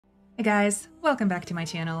Hey guys, welcome back to my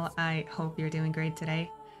channel. I hope you're doing great today.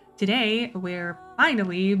 Today, we're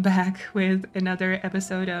finally back with another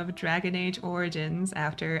episode of Dragon Age Origins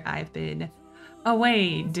after I've been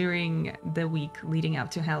away during the week leading up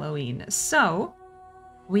to Halloween. So,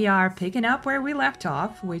 we are picking up where we left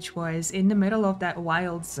off, which was in the middle of that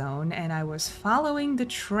wild zone, and I was following the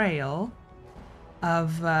trail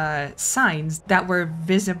of signs that were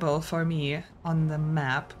visible for me on the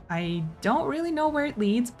map. I don't really know where it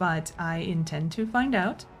leads, but I intend to find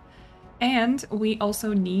out. And we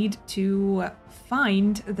also need to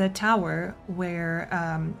find the tower where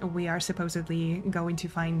we are supposedly going to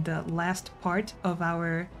find the last part of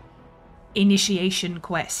our initiation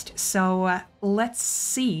quest. So let's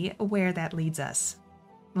see where that leads us.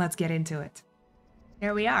 Let's get into it.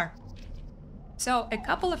 Here we are. So, a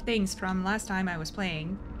couple of things from last time I was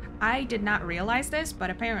playing. I did not realize this, but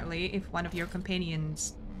apparently if one of your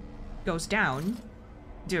companions goes down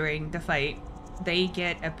during the fight, they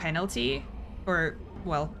get a penalty, or,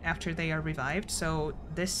 well, after they are revived. So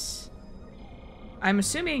this... I'm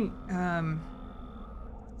assuming,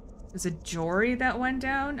 is it Jory that went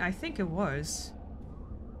down? I think it was.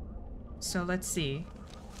 So let's see.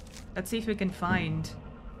 Let's see if we can find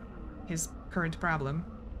his current problem.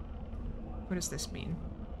 What does this mean?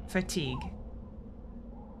 Fatigue.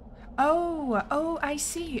 Oh, I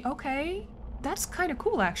see. Okay. That's kind of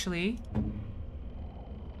cool, actually.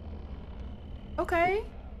 Okay.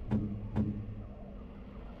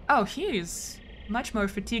 Oh, he's much more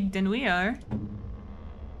fatigued than we are.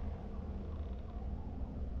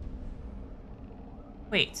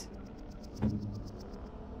 Wait.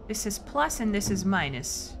 This is plus and this is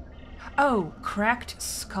minus. Oh, cracked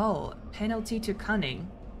skull. Penalty to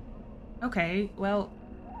cunning. Okay, well,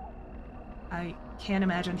 I can't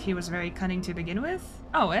imagine he was very cunning to begin with.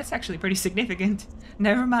 Oh, that's actually pretty significant.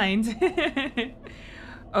 Never mind.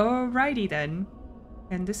 Alrighty then.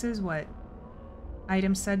 And this is what?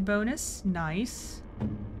 Item set bonus. Nice.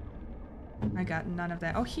 I got none of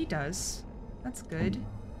that. Oh, he does. That's good.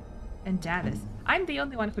 And Davith. I'm the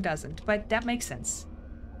only one who doesn't, but that makes sense.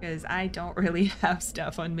 Because I don't really have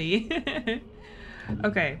stuff on me.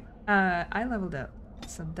 Okay, I leveled up.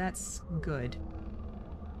 So that's good.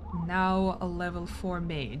 Now a level 4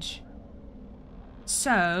 mage.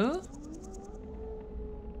 So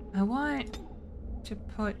I want to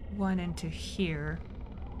put one into here.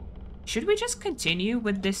 Should we just continue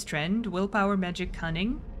with this trend, willpower, magic,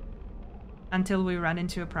 cunning, until we run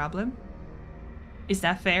into a problem? Is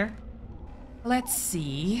that fair? Let's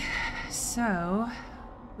see. So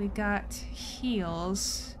we got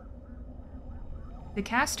heals. The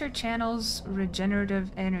caster channels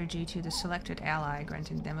regenerative energy to the selected ally,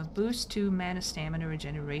 granting them a boost to mana, stamina,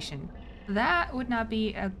 regeneration. That would not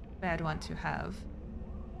be a bad one to have.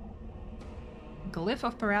 Glyph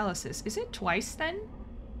of paralysis. Is it twice then?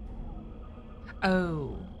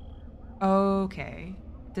 Oh. Okay.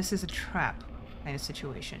 This is a trap kind of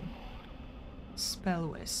situation. Spell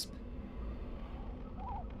wisp.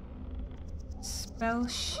 Spell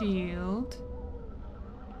shield.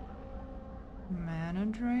 Mana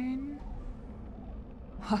drain.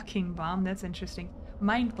 Walking bomb, that's interesting.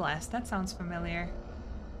 Mind blast, that sounds familiar.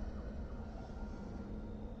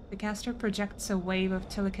 The caster projects a wave of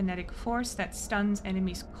telekinetic force that stuns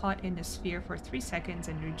enemies caught in the sphere for 3 seconds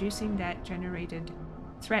and reducing that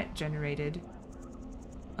threat generated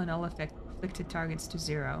on all afflicted targets to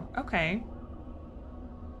 0. Okay.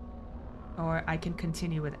 Or I can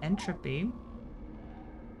continue with entropy.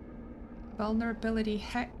 Vulnerability,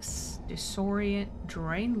 hex, disorient,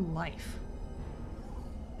 drain life.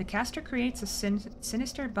 The caster creates a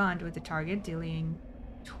sinister bond with the target, dealing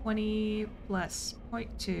 20 plus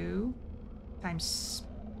 0.2 times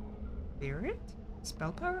spirit?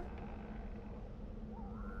 Spell power?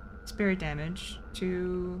 Spirit damage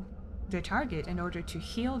to the target in order to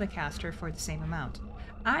heal the caster for the same amount.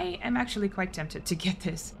 I am actually quite tempted to get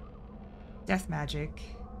this. Death magic.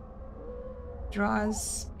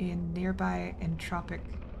 Draws in nearby entropic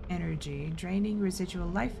energy, draining residual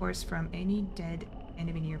life force from any dead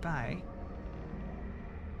enemy nearby.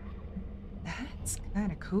 That's kind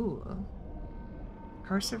of cool.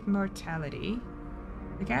 Curse of mortality.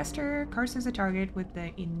 The caster curses a target with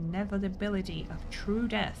the inevitability of true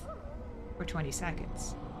death for 20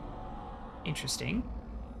 seconds. Interesting.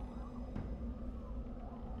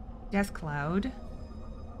 Death cloud.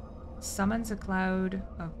 Summons a cloud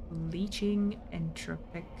of leeching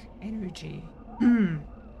entropic energy.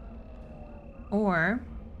 Or,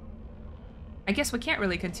 I guess we can't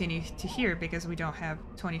really continue to here because we don't have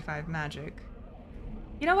 25 magic.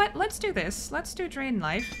 You know what? Let's do this. Let's do drain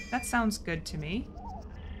life. That sounds good to me.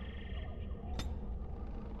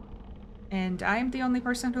 And I'm the only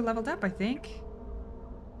person who leveled up, I think.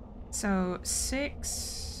 So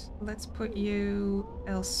 6. Let's put you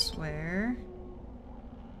elsewhere.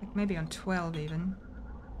 Like maybe on 12 even.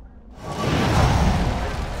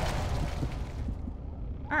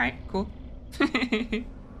 Alright, cool.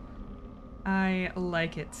 I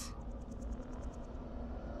like it.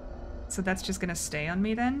 So that's just gonna stay on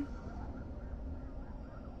me then?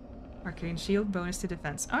 Arcane shield, bonus to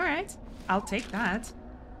defense. Alright, I'll take that.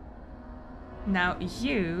 Now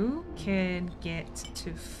you can get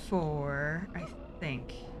to 4, I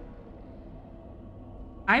think.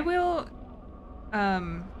 I will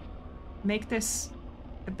make this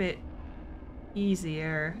a bit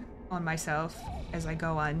easier on myself as I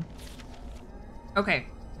go on. Okay,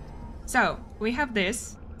 so we have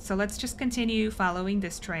this. So let's just continue following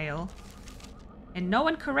this trail. And no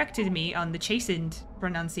one corrected me on the chastened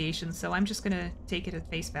pronunciation, so I'm just gonna take it at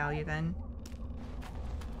face value then.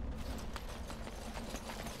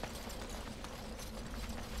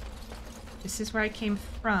 This is where I came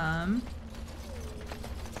from.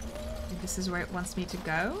 And this is where it wants me to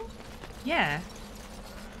go? Yeah.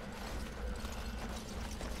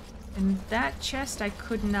 And that chest I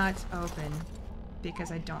could not open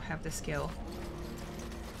because I don't have the skill.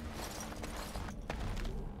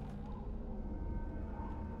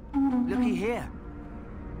 Looky here.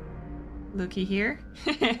 Looky here?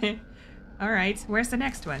 Alright, where's the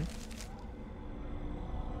next one?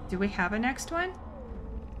 Do we have a next one?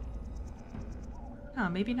 Oh,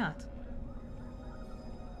 maybe not.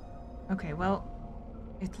 Okay, well,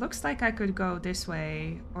 it looks like I could go this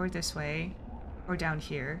way, or down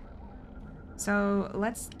here. So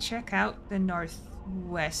let's check out the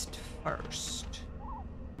northwest first.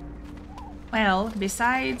 Well,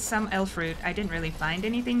 besides some elf fruit, I didn't really find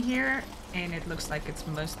anything here, and it looks like it's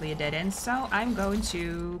mostly a dead end, so I'm going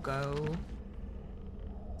to go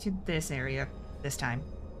to this area this time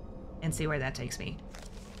and see where that takes me.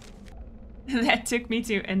 That took me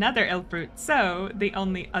to another elf fruit, so the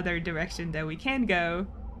only other direction that we can go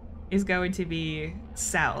is going to be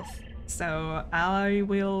south. So I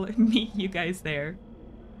will meet you guys there,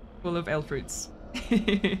 full of elf fruits.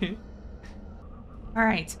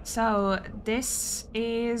 Alright, so this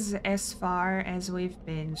is as far as we've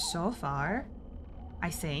been so far, I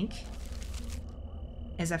think,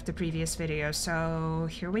 as of the previous video. So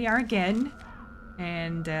here we are again,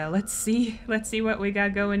 and let's see what we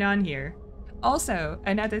got going on here. Also,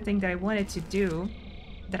 another thing that I wanted to do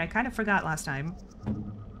that I kind of forgot last time.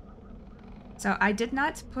 So I did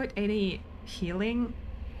not put any healing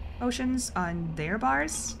potions on their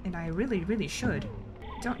bars, and I really should.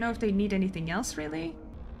 Don't know if they need anything else, really.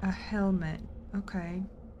 A helmet. Okay.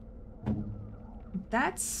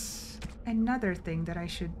 That's another thing that I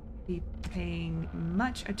should be paying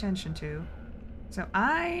much attention to. So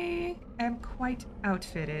I am quite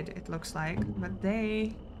outfitted, it looks like, but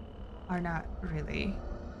they are not really.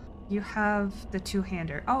 You have the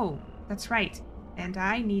two-hander. Oh, that's right. And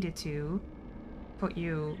I needed to put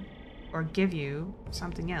you, or give you,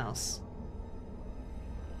 something else.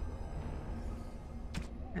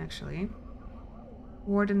 Actually,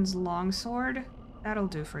 Warden's longsword, that'll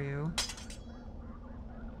do for you.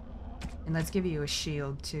 And let's give you a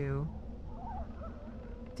shield too.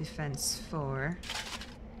 Defense 4.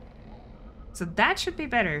 So that should be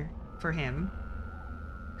better for him.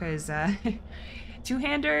 Because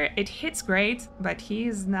two-hander, it hits great, but he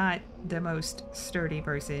is not the most sturdy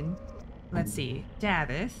person. Let's see.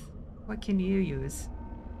 Davith, what can you use?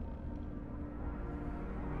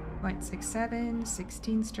 0.67,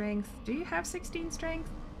 16 strength. Do you have 16 strength?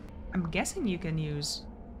 I'm guessing you can use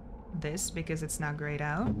this because it's not grayed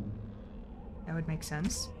out. That would make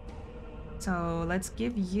sense. So let's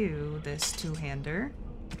give you this two-hander.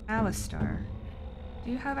 Alistar,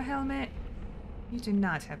 do you have a helmet? You do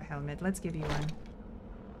not have a helmet. Let's give you one.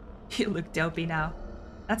 You look dopey now.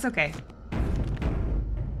 That's okay.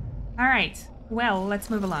 Alright, well, let's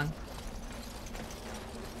move along.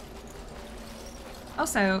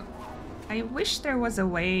 Also, I wish there was a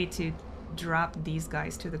way to drop these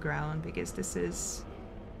guys to the ground, because it's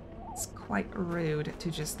quite rude to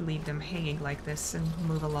just leave them hanging like this and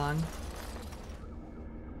move along.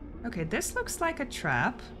 Okay, this looks like a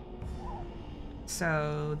trap.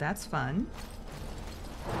 So that's fun.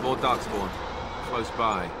 More darkspawn, close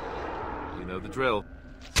by. You know the drill.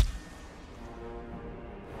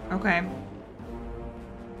 Okay.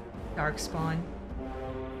 Darkspawn.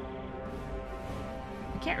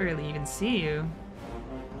 I can't really even see you.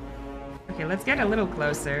 Okay, let's get a little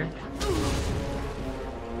closer.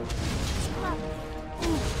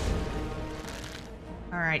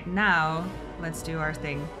 Alright, now let's do our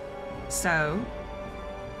thing. So,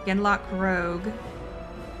 Genlock Rogue.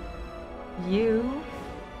 You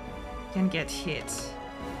can get hit.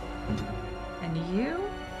 And you?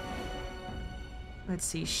 Let's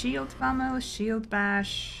see. Shield Pummel, Shield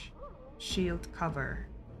Bash, Shield Cover.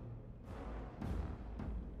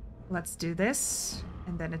 Let's do this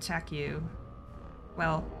and then attack you.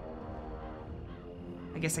 Well,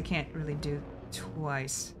 I guess I can't really do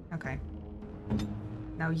twice. Okay.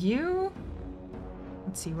 Now you...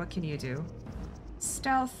 Let's see, what can you do?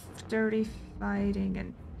 Stealth, dirty fighting,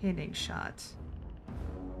 and hitting shot.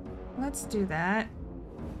 Let's do that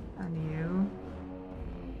on you.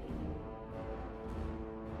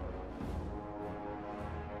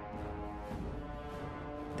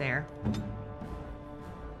 There.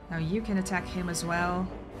 Now you can attack him as well.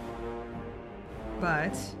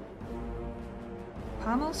 But...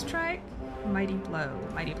 Pommel Strike? Mighty Blow.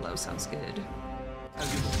 Mighty Blow sounds good.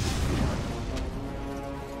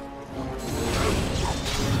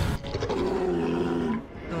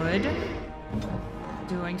 Good.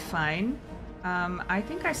 Doing fine. I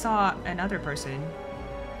think I saw another person.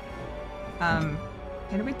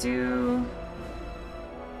 Can we do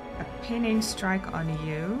a pinning strike on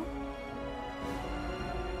you?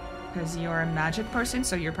 Because you're a magic person,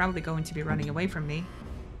 so you're probably going to be running away from me.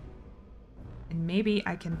 And maybe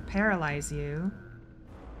I can paralyze you.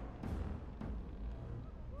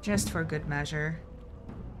 Just for good measure.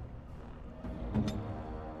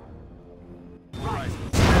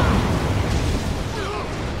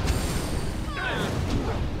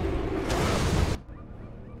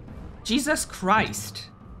 Jesus Christ!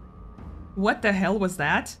 What the hell was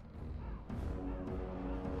that?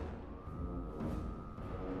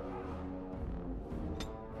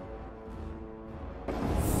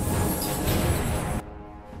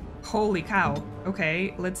 Holy cow.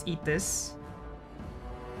 Okay, let's eat this.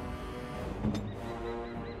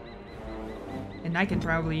 And I can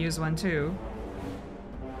probably use one too.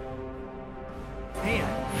 Man.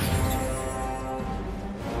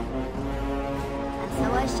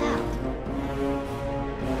 So I shall.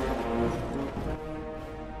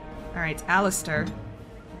 Alright, Alistair.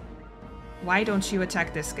 Why don't you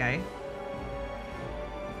attack this guy?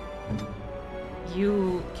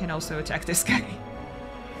 You can also attack this guy.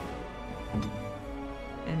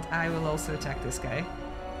 And I will also attack this guy.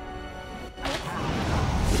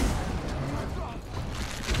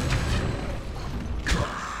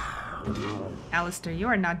 Alistair, you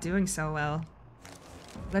are not doing so well.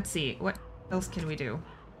 Let's see, what else can we do?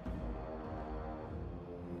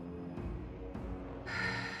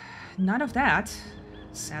 None of that,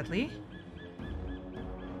 sadly.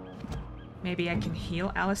 Maybe I can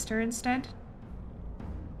heal Alistair instead?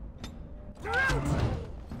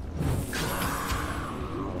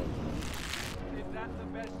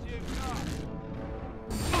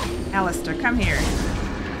 Alistair, come here.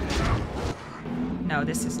 No,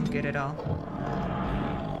 this isn't good at all.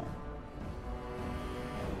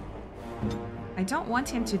 I don't want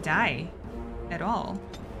him to die at all.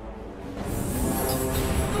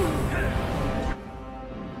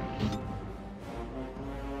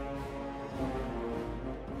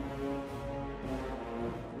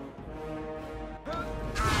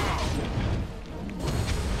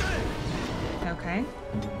 Okay,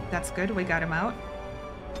 that's good. We got him out.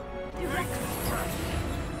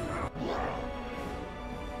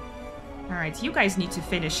 Alright, you guys need to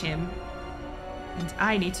finish him. And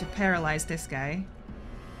I need to paralyze this guy.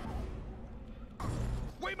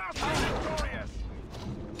 We must be victorious.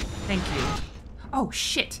 Thank you. Oh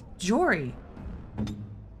shit! Jory!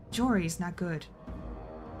 Jory's not good.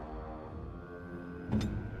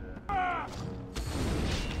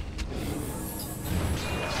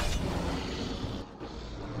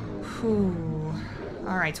 Whew.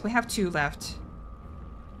 Alright, we have 2 left.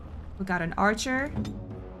 We got an archer.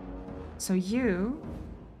 So you...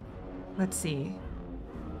 Let's see.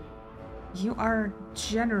 You are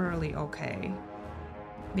generally okay.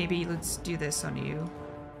 Maybe let's do this on you.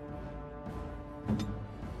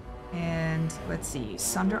 And let's see.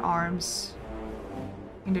 Sunder arms.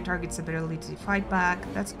 Hinder target's ability to fight back.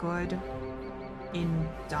 That's good.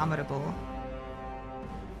 Indomitable.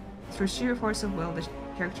 Through sheer force of will, the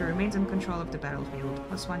character remains in control of the battlefield.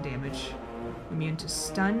 +1 damage. Immune to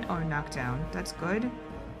stun or knockdown. That's good.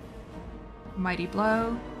 Mighty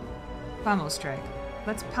blow. Pommel strike.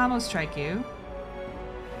 Let's pommel strike you.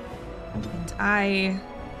 And I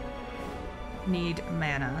need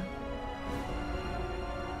mana.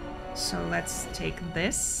 So let's take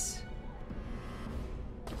this.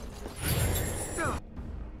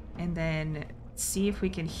 And then see if we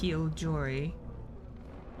can heal Jory.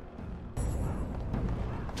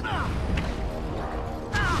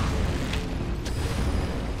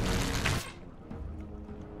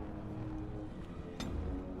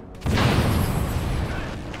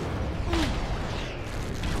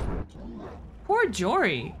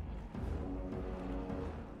 Jory.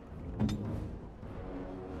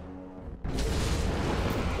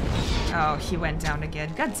 Oh, he went down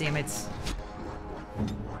again. God damn it.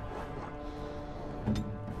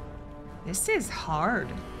 This is hard.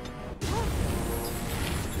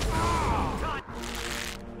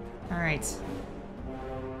 Alright.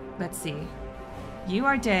 Let's see. You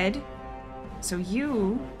are dead, so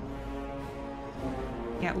you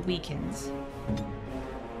get weakened.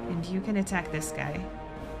 And you can attack this guy.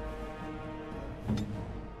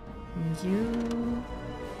 And you...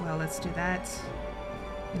 Well, let's do that.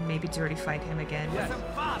 And maybe dirty fight him again.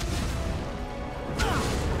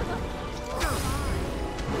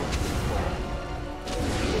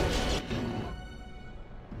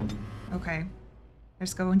 Okay.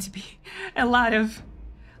 There's going to be a lot of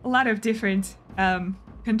different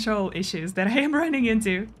control issues that I am running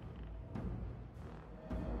into.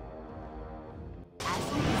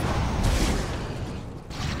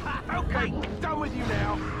 Okay, done with you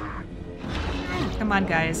now. Come on,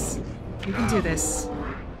 guys. You can do this.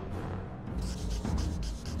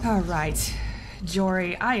 All right.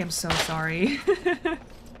 Jory, I am so sorry.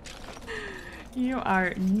 You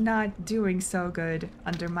are not doing so good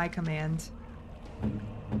under my command.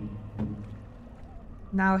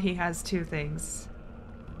 Now he has two things.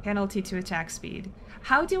 Penalty to attack speed.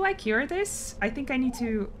 How do I cure this? I think I need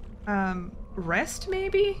to rest,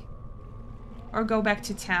 maybe? Or go back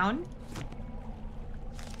to town?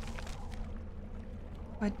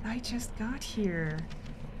 But I just got here.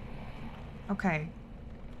 Okay.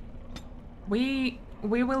 We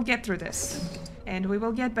will get through this. And we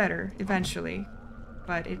will get better eventually.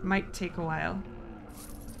 But it might take a while.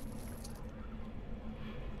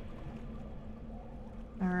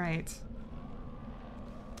 Alright.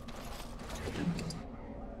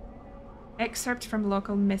 Excerpt from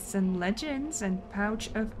local myths and legends and pouch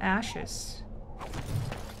of ashes.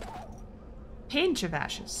 Pinch of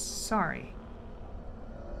ashes, sorry.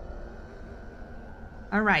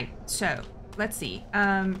 Alright, so let's see.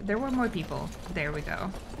 There were more people. There we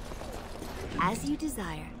go. As you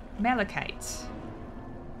desire. Malachite.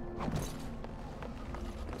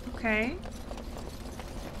 Okay.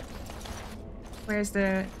 Where's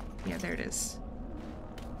the... Yeah, there it is.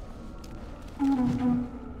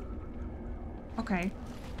 Okay.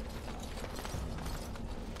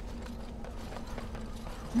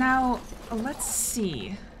 Now, let's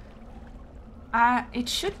see. It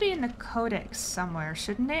should be in the codex somewhere,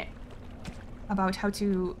 shouldn't it? About how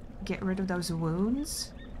to get rid of those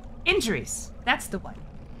wounds? Injuries! That's the one.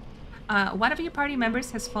 One of your party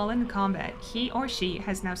members has fallen in combat. He or she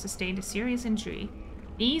has now sustained a serious injury.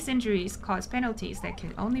 These injuries cause penalties that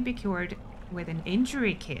can only be cured with an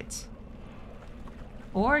injury kit.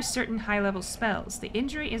 Or certain high-level spells. The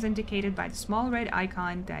injury is indicated by the small red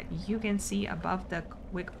icon that you can see above the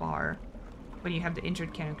quick bar when you have the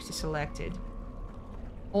injured character selected.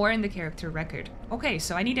 Or in the character record. Okay,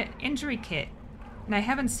 so I need an injury kit. And I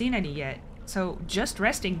haven't seen any yet. So just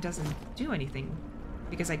resting doesn't do anything.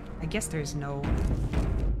 Because I guess there's no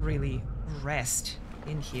really rest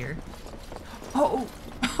in here. Oh!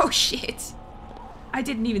 Oh shit! I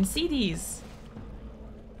didn't even see these!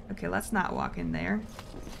 Okay, let's not walk in there.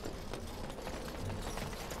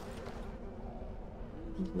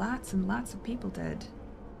 Lots and lots of people dead.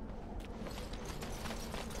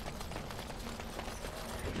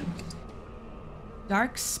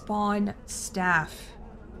 Darkspawn staff.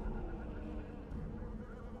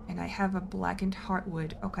 And I have a blackened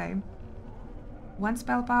heartwood. Okay. 1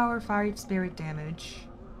 spell power, 5 spirit damage.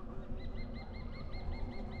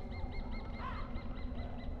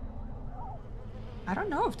 I don't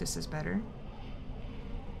know if this is better.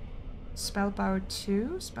 Spell power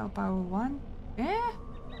 2, spell power 1. Eh?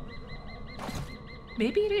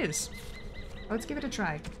 Maybe it is. Let's give it a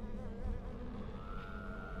try.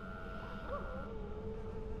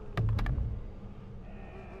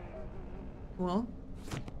 Cool.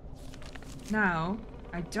 Now,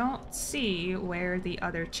 I don't see where the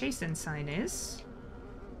other chasen sign is.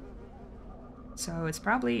 So it's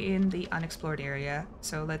probably in the unexplored area.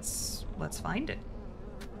 So let's find it.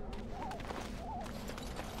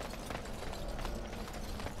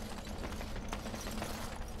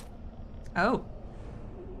 Oh.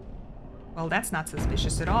 Well, that's not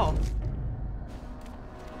suspicious at all.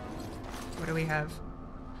 What do we have?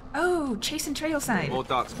 Oh, chasen trail sign. More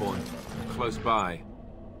darkspawn. Close by.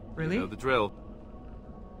 Really? You know the drill.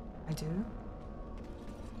 I do.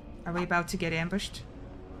 Are we about to get ambushed?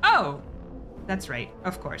 Oh! That's right,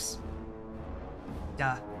 of course.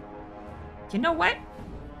 Duh. You know what?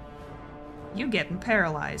 You getting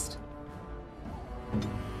paralyzed.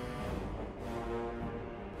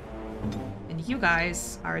 And you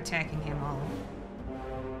guys are attacking him all.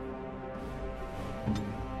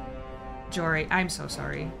 Jory, I'm so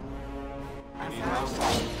sorry. I'll wait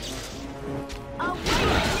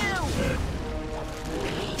you!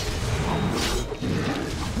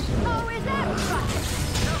 Oh, is that right?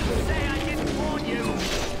 Don't say I didn't warn you!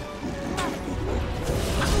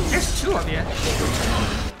 There's two of you.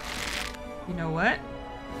 You know what?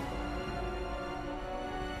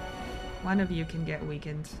 One of you can get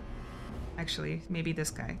weakened. Actually, maybe this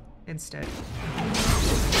guy instead.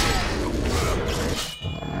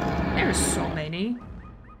 There's so many.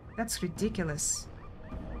 That's ridiculous.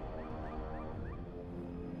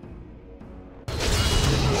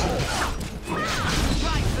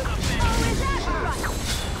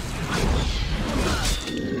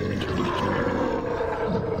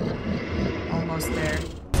 Almost there.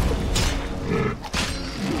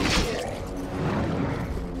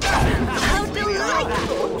 How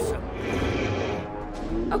delightful!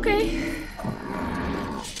 Okay.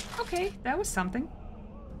 Okay, that was something.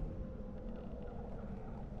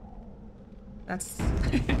 That's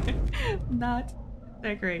not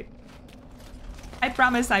that great. I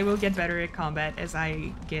promise I will get better at combat as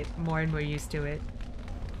I get more and more used to it.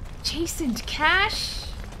 Chastened cash?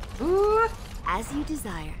 Ooh. As you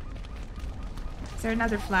desire. Is there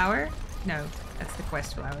another flower? No, that's the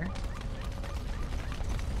quest flower.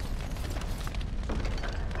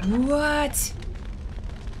 What?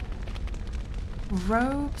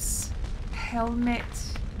 Robes, helmet,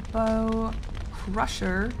 bow,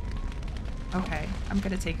 crusher. Okay, I'm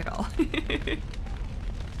gonna take it all.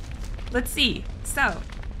 Let's see. So,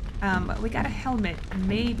 we got a helmet.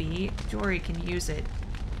 Maybe Jory can use it.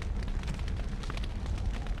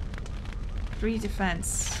 3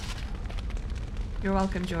 defense. You're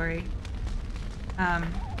welcome, Jory.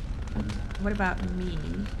 What about me?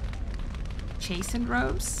 Chastened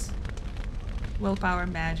robes? Willpower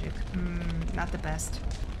magic. Not the best.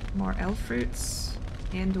 More elf fruits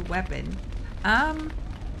and a weapon.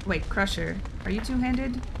 Wait, crusher. Are you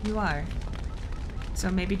two-handed? You are. So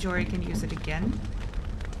maybe Jory can use it again.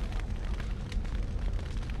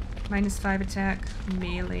 -5 attack,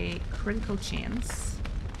 melee, critical chance.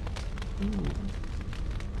 Ooh.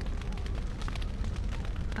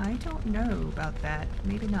 I don't know about that.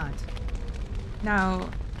 Maybe not. Now,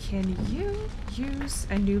 can you use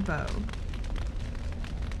a new bow?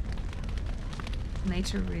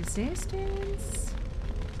 Nature resistance.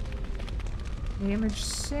 Damage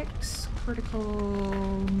 6, critical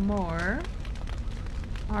more.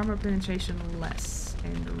 Armor penetration less,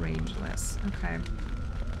 and range less. Okay.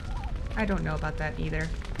 I don't know about that either.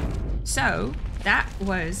 So, that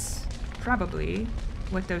was probably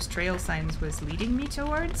what those trail signs was leading me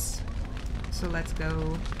towards. So let's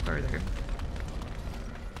go further.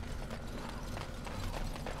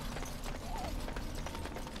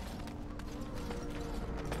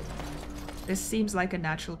 This seems like a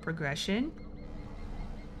natural progression.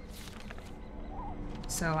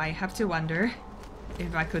 So I have to wonder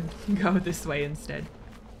if I could go this way instead.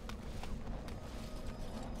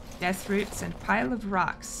 Death roots and pile of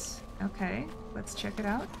rocks. Okay, let's check it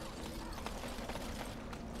out.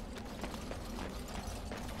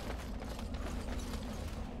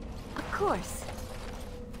 Of course.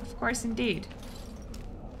 Of course, indeed.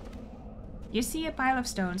 You see a pile of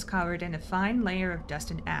stones covered in a fine layer of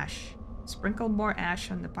dust and ash. Sprinkle more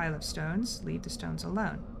ash on the pile of stones. Leave the stones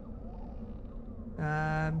alone.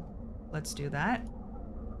 Let's do that.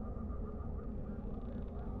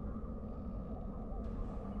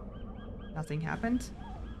 Nothing happened.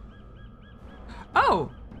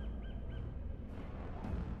 Oh!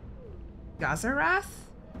 Gazarath?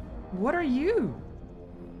 What are you?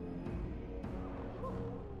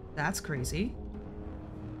 That's crazy.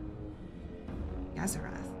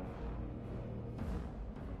 Gazarath.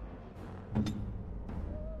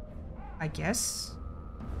 I guess.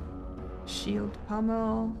 Shield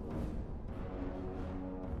pommel.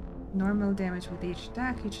 Normal damage with each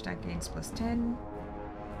attack. Each attack gains +10.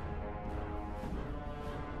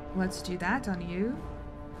 Let's do that on you.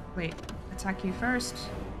 Wait, attack you first.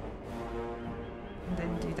 And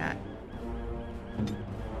then do that.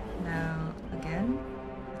 Now, again.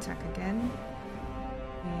 Attack again.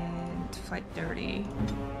 And fight dirty.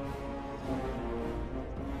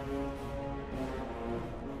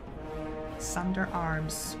 Sunder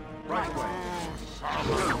arms. Right way.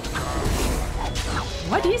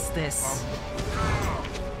 What is this?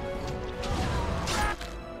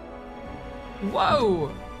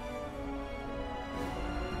 Whoa!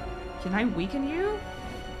 Can I weaken you?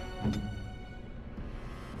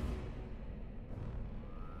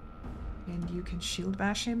 And you can shield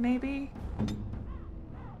bash him, maybe?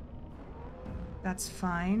 That's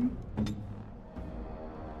fine.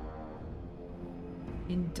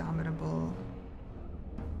 Indomitable.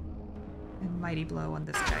 And mighty blow on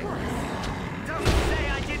this guy. Don't say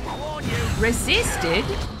I didn't warn you! Resisted?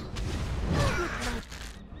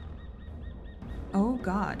 Oh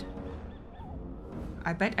god.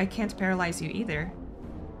 I bet I can't paralyze you either.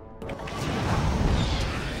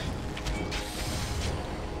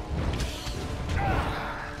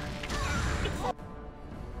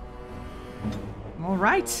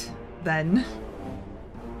 Alright, then.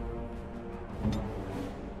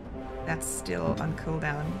 That's still on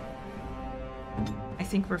cooldown. I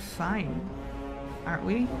think we're fine, aren't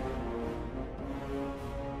we?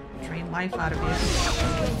 Drain life out of you.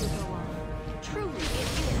 Truly it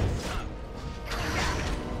is.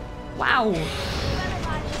 Wow!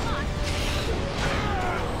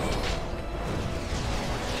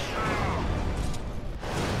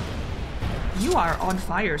 You are on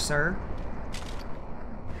fire, sir.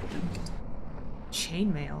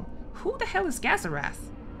 Chainmail. Who the hell is Gazarath?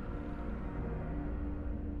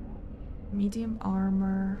 Medium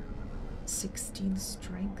armor, 16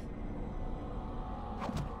 strength.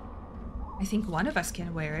 I think one of us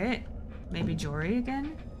can wear it. Maybe Jory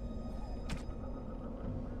again?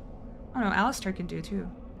 Oh no, Alistair can do too.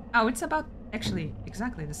 Oh, it's about actually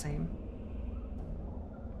exactly the same.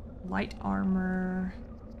 Light armor.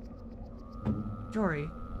 Jory,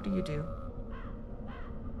 what do you do?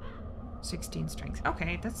 16 strength.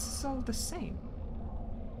 Okay, that's all the same.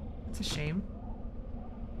 That's a shame.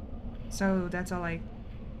 So that's a like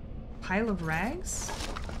pile of rags?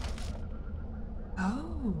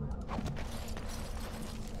 Oh.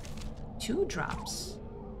 2 drops.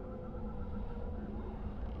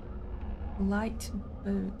 Light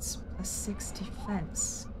boots plus 6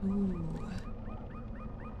 defense. Ooh.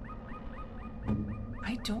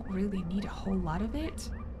 I don't really need a whole lot of it.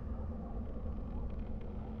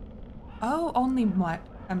 Oh, only what?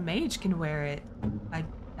 A mage can wear it.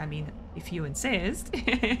 I mean, if you insist.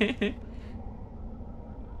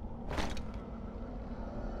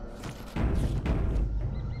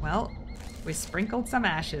 Well, we sprinkled some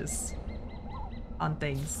ashes on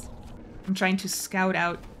things. I'm trying to scout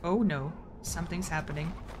out. Oh no, something's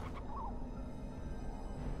happening.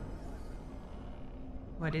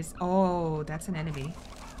 What is... Oh, that's an enemy.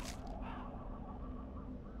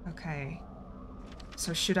 Okay.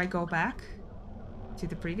 So should I go back to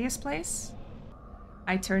the previous place?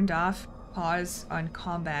 I turned off pause on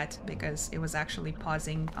combat because it was actually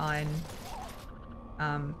pausing on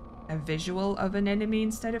a visual of an enemy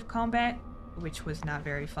instead of combat, which was not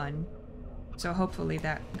very fun. So hopefully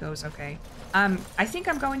that goes okay. I think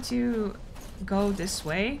I'm going to go this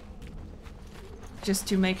way just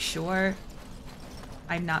to make sure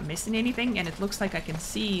I'm not missing anything, and it looks like I can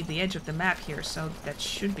see the edge of the map here, so that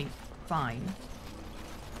should be fine.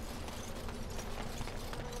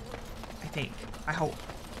 I think. I hope.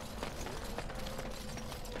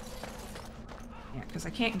 Yeah, because I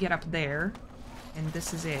can't get up there, and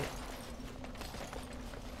this is it.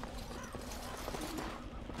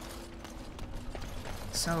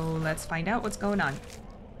 So let's find out what's going on.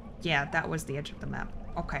 Yeah, that was the edge of the map.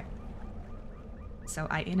 Okay. So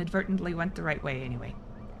I inadvertently went the right way anyway.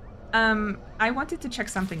 I wanted to check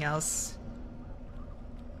something else.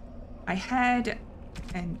 I had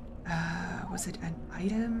an, was it an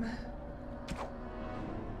item?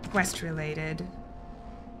 Quest related.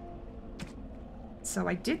 So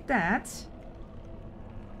I did that.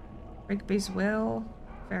 Rigby's will,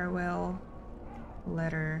 farewell,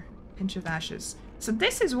 letter, pinch of ashes. So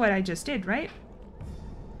this is what I just did, right?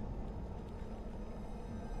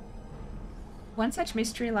 One such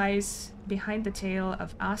mystery lies behind the tale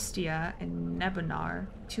of Astia and Nebunar,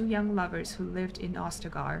 2 young lovers who lived in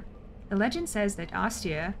Ostagar. The legend says that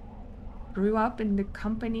Astia grew up in the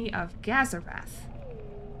company of Gazarath,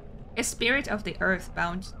 a spirit of the earth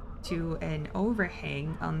bound to an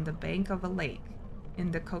overhang on the bank of a lake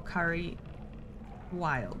in the Kokari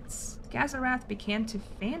wilds. Gazarath began to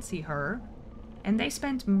fancy her, and they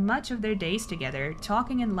spent much of their days together,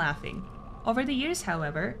 talking and laughing. Over the years,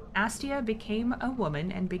 however, Astia became a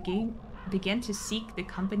woman and began to seek the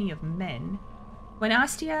company of men. When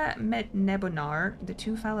Astia met Nebunar, the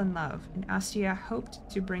 2 fell in love, and Astia hoped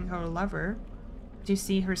to bring her lover to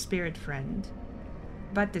see her spirit friend.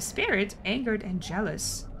 But the spirit, angered and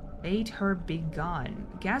jealous, bade her be gone.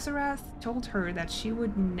 Gazarath told her that she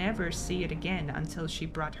would never see it again until she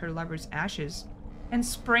brought her lover's ashes and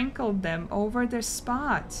sprinkled them over the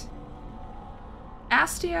spot.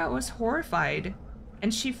 Astia was horrified,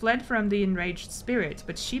 and she fled from the enraged spirit,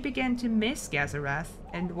 but she began to miss Gazarath,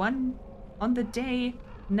 and on the day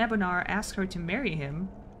Nebunar asked her to marry him,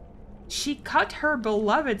 She cut her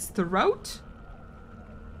beloved's throat,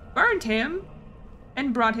 burned him,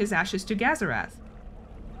 and brought his ashes to Gazarath.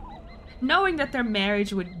 Knowing that their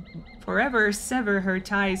marriage would forever sever her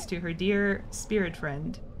ties to her dear spirit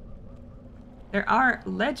friend. There are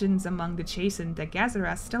legends among the chastened that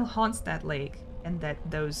Gazarath still haunts that lake, and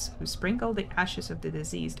that those who sprinkle the ashes of the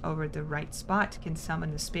deceased over the right spot can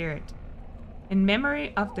summon the spirit. In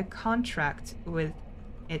memory of the contract with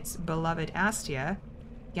its beloved Astia,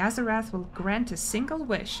 Gazarath will grant a single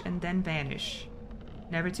wish and then vanish,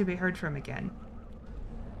 never to be heard from again.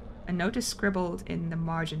 A note is scribbled in the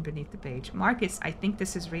margin beneath the page. Marcus, I think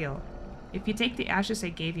this is real. If you take the ashes I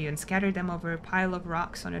gave you and scatter them over a pile of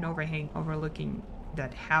rocks on an overhang overlooking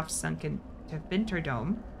that half-sunken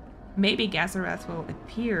Vinterdome, maybe Gazarath will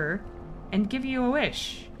appear and give you a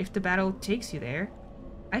wish if the battle takes you there.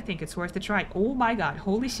 I think it's worth a try. Oh my god,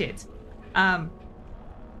 holy shit.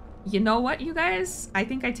 You know what, you guys? I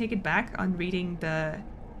think I take it back on reading the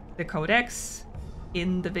codex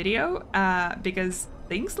in the video, because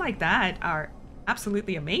things like that are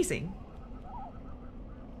absolutely amazing.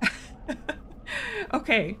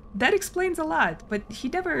 Okay, that explains a lot, but he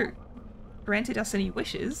never granted us any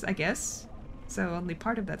wishes, I guess. So only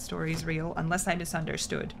part of that story is real, unless I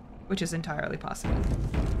misunderstood, which is entirely possible.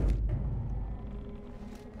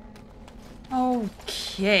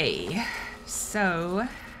 Okay, so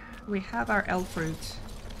we have our elf fruit,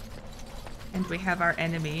 and we have our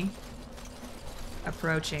enemy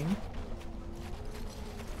approaching.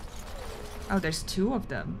 Oh, there's two of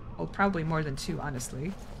them. Well, probably more than two,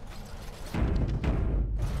 honestly.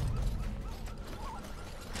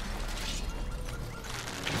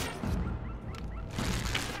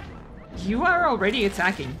 You are already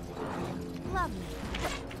attacking. Lovely.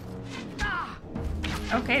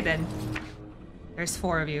 Okay, then. There's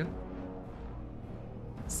 4 of you.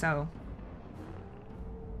 So.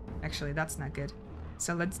 Actually, that's not good.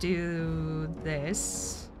 So let's do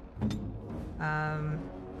this. I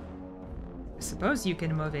suppose you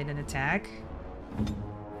can move in and attack.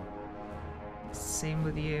 Same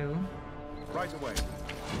with you. Right away.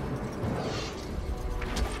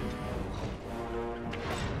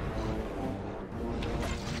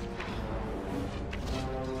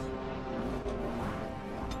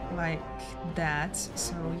 Like that.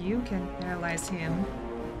 So you can paralyze him.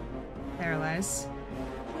 Paralyze.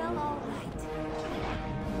 Well, all right.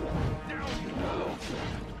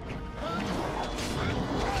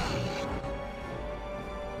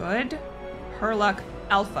 Good. Herlock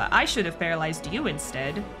Alpha. I should have paralyzed you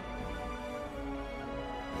instead.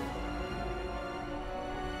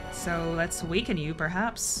 So let's weaken you,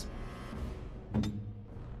 perhaps.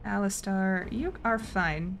 Alistar, you are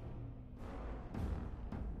fine.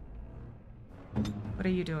 What are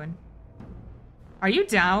you doing? Are you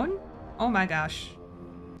down? Oh my gosh.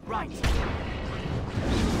 Right.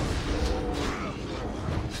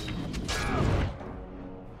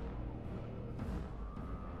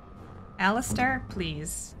 Alistar,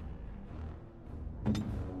 please.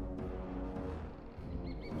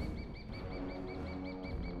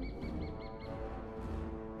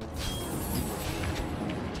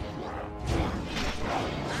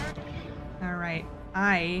 Alright,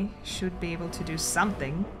 I should be able to do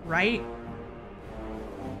something, right?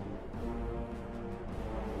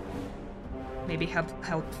 Maybe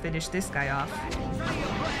help finish this guy off.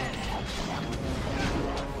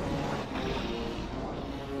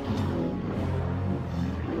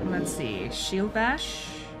 Let's see, shield bash.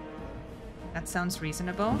 That sounds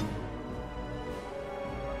reasonable.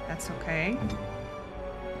 That's okay.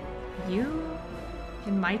 You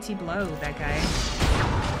can mighty blow that guy.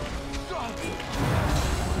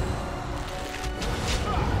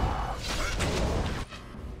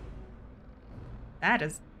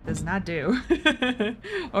 That does not do.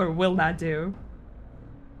 Or will not do.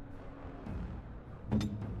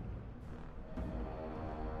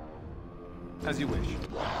 As you wish.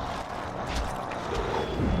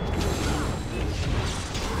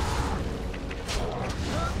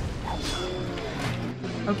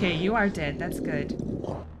 Okay, you are dead. That's good.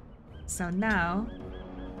 So now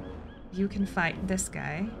you can fight this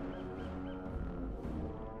guy.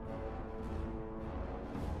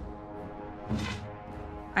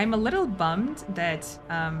 I'm a little bummed that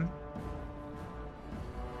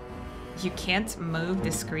you can't move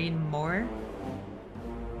the screen more.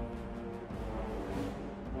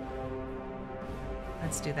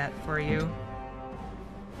 Let's do that for you.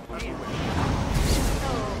 Oh,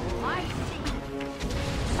 I see.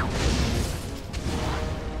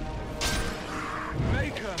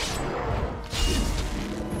 Maker.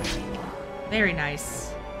 Very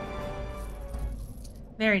nice.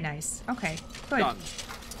 Very nice. Okay, good. Done.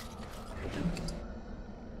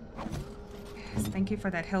 Yes, thank you for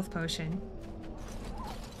that health potion.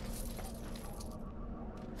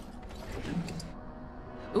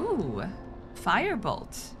 Ooh,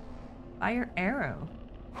 firebolt. Fire arrow.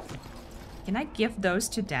 Can I give those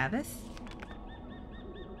to Davith?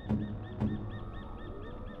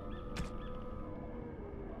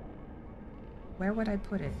 Where would I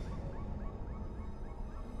put it?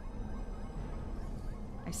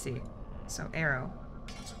 I see. So arrow.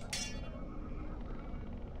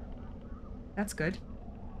 That's good.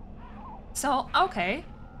 So, okay.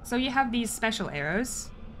 So you have these special arrows.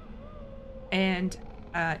 And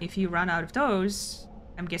if you run out of those,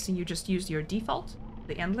 I'm guessing you just use your default,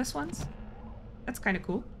 the endless ones. That's kind of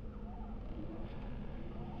cool.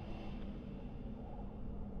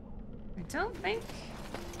 I don't think...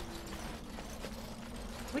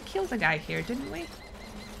 We killed the guy here, didn't we?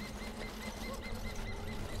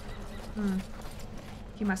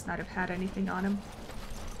 He must not have had anything on him.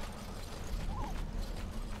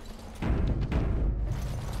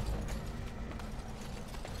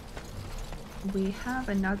 We have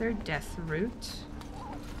another death root.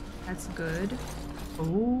 That's good.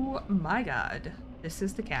 Oh my god. This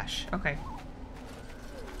is the cache. Okay.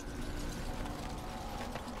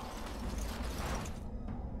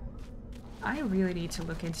 I really need to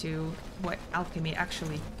look into what alchemy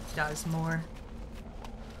actually does more.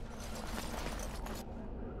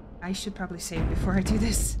 I should probably save before I do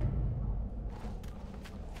this.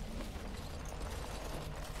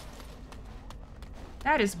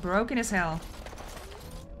 That is broken as hell.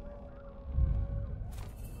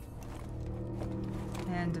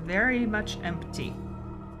 And very much empty.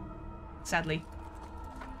 Sadly.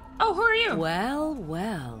 Oh, who are you? Well,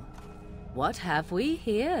 well. What have we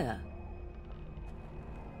here?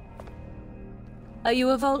 Are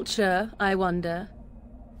you a vulture, I wonder?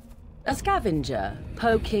 A scavenger,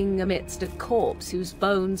 poking amidst a corpse whose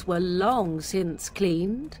bones were long since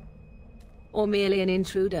cleaned? Or merely an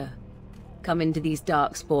intruder, come into these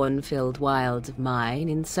darkspawn-filled wilds of mine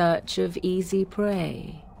in search of easy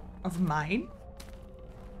prey? Of mine?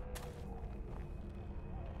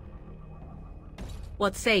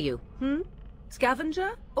 What say you,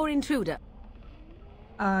 Scavenger or intruder?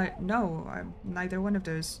 No, I'm neither one of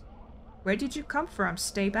those. Where did you come from?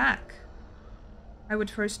 Stay back. I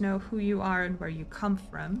would first know who you are and where you come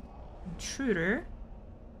from. Intruder.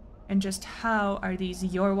 And just how are these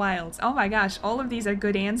your wilds? Oh my gosh, all of these are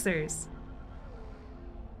good answers.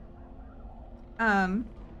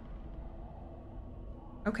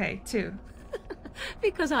 Okay, 2.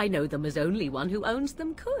 Because I know them as only one who owns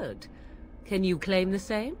them could. Can you claim the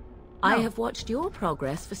same? No. I have watched your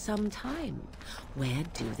progress for some time. Where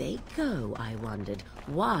do they go, I wondered?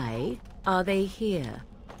 Why are they here?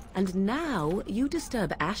 And now you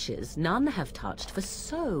disturb ashes none have touched for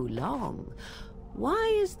so long.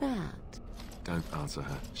 Why is that? Don't answer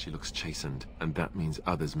her. She looks chastened, and that means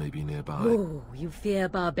others may be nearby. Oh, you fear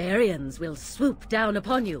barbarians will swoop down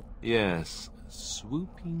upon you. Yes,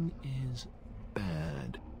 swooping is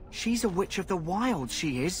bad. She's a witch of the wild,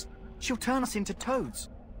 she is. She'll turn us into toads.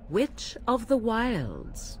 Witch of the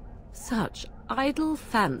Wilds. Such idle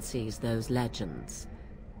fancies, those legends.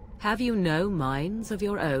 Have you no minds of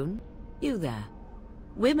your own? You there.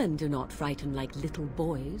 Women do not frighten like little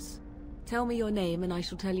boys. Tell me your name and I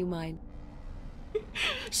shall tell you mine.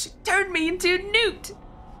 She turned me into a newt!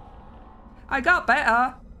 I got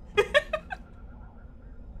better.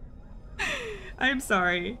 I'm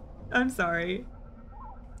sorry. I'm sorry.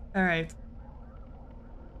 Alright.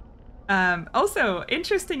 Also,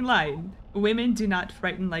 interesting line. Women do not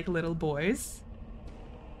frighten like little boys.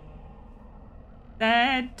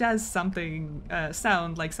 That does something,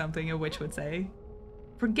 sound like something a witch would say.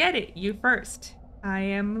 Forget it, you first. I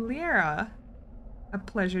am Lyra. A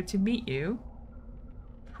pleasure to meet you.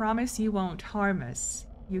 Promise you won't harm us.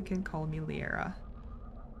 You can call me Lyra.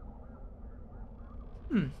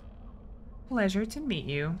 Pleasure to meet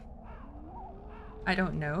you. I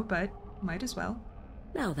don't know, but might as well.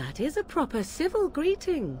 Now that is a proper civil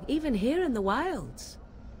greeting, even here in the wilds.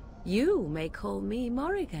 You may call me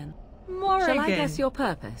Morrigan. Morrigan. Shall I guess your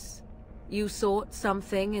purpose? You sought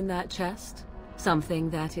something in that chest? Something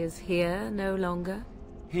that is here no longer?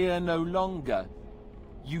 Here no longer.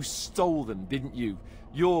 You stole them, didn't you?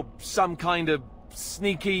 You're some kind of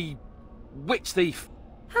sneaky witch thief.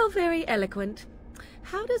 How very eloquent.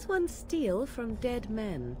 How does one steal from dead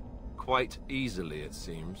men? Quite easily, it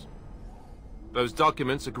seems. Those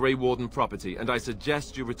documents are Grey Warden property, and I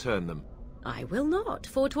suggest you return them. I will not,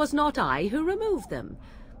 for 'twas not I who removed them.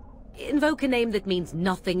 Invoke a name that means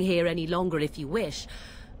nothing here any longer if you wish.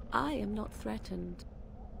 I am not threatened.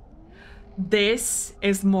 This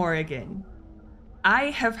is Morrigan. I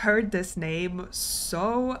have heard this name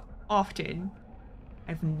so often.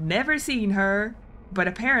 I've never seen her, but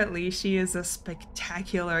apparently she is a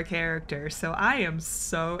spectacular character, so I am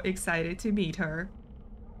so excited to meet her.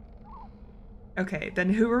 Okay,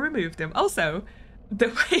 then who removed them? Also, the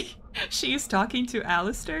way she's talking to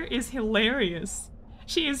Alistair is hilarious.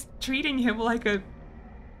 She is treating him like a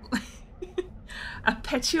a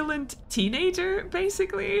petulant teenager,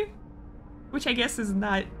 basically, which I guess is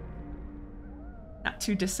not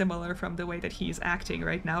too dissimilar from the way that he's acting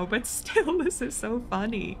right now, but still, this is so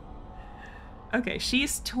funny. Okay,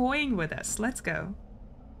 she's toying with us. Let's go.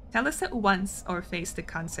 Tell us at once or face the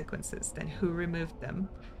consequences. Then who removed them?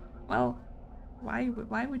 Well, why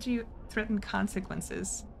would you threaten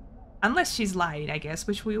consequences? Unless she's lied, I guess,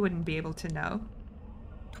 which we wouldn't be able to know.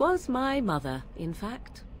 'Twas my mother, in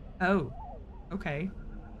fact. Oh, okay.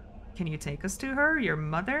 Can you take us to her? Your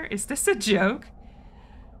mother? Is this a joke?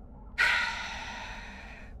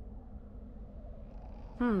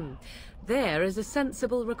 There is a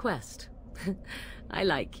sensible request. I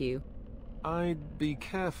like you. I'd be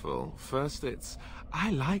careful. First it's,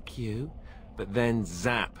 I like you, but then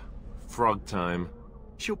zap. Frog time.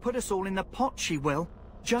 She'll put us all in the pot, she will.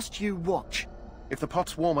 Just you watch. If the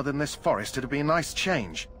pot's warmer than this forest, it'd be a nice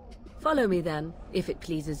change. Follow me then, if it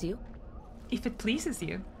pleases you. If it pleases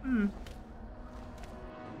you?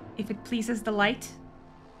 If it pleases the light?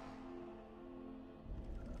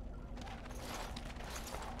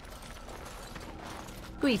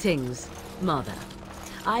 Greetings, Mother.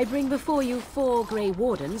 I bring before you 4 Grey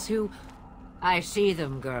Wardens who... I see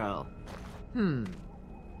them, girl.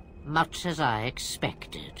 Much as I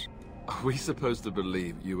expected. Are we supposed to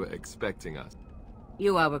believe you were expecting us?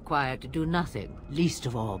 You are required to do nothing, least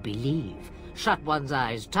of all believe. Shut one's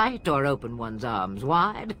eyes tight or open one's arms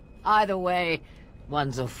wide. Either way,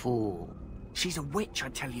 one's a fool. She's a witch, I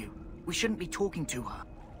tell you. We shouldn't be talking to her.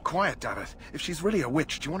 Quiet, Davith. If she's really a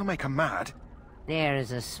witch, do you want to make her mad? There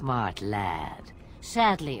is a smart lad.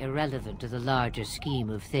 Sadly irrelevant to the larger scheme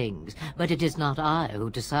of things, but it is not I who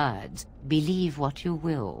decides. Believe what you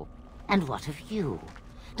will. And what of you?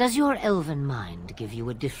 Does your elven mind give you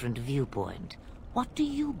a different viewpoint? What do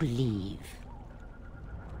you believe?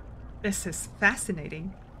 This is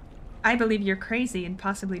fascinating. I believe you're crazy and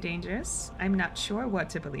possibly dangerous. I'm not sure what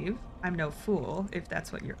to believe. I'm no fool, if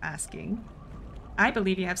that's what you're asking. I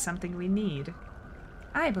believe you have something we need.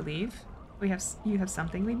 I believe you have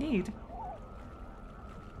something we need.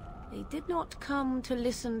 They did not come to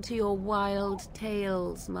listen to your wild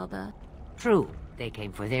tales, Mother. True, they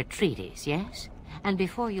came for their treaties, yes? And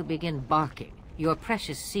before you begin barking, your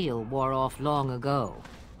precious seal wore off long ago.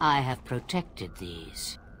 I have protected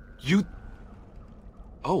these. You...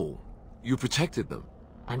 Oh, you protected them.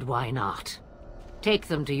 And why not? Take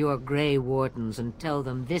them to your Grey Wardens and tell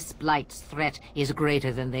them this Blight's threat is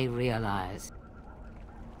greater than they realize.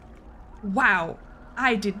 Wow,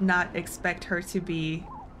 I did not expect her to be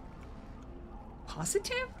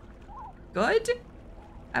positive? Good?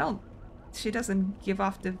 She doesn't give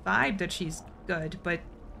off the vibe that she's good, but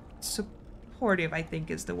supportive, I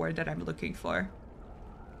think, is the word that I'm looking for.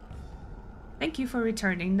 Thank you for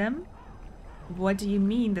returning them. What do you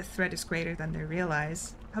mean the threat is greater than they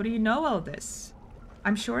realize? How do you know all this?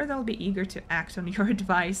 I'm sure they'll be eager to act on your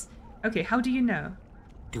advice. Okay, how do you know?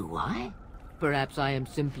 Do I? Perhaps I am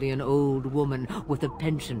simply an old woman with a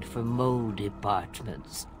penchant for moldy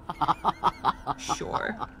parchments.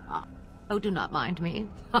 Sure. Oh, do not mind me.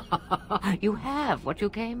 You have what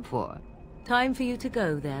you came for. Time for you to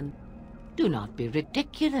go, then. Do not be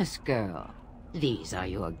ridiculous, girl. These are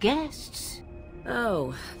your guests.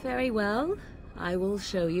 Oh, very well. I will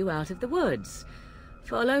show you out of the woods.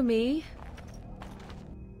 Follow me.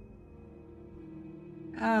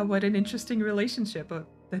 Ah, what an interesting relationship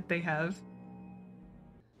that they have.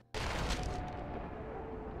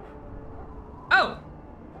 Oh!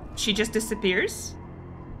 She just disappears?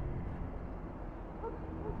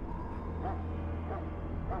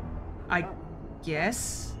 I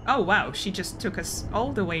guess. Oh wow, she just took us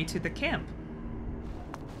all the way to the camp.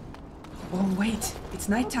 Oh wait, it's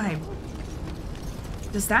nighttime.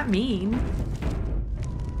 Does that mean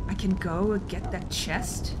I can go and get that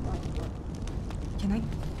chest? Can I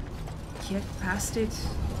get past it?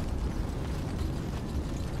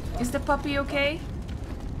 Is the puppy okay?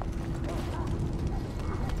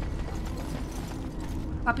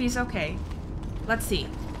 Puppy's okay. Let's see.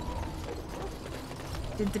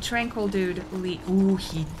 Did the tranquil dude leave? Ooh,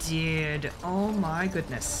 he did. Oh my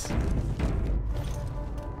goodness.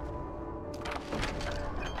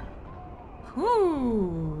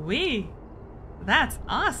 Whoo-wee. That's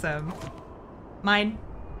awesome. Mine.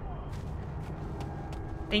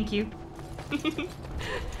 Thank you.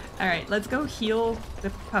 Alright, let's go heal the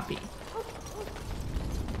puppy.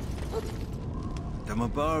 The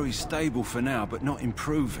Mabari's stable for now, but not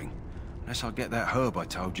improving. Unless I get that herb I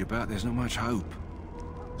told you about, there's not much hope.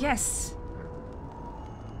 Yes.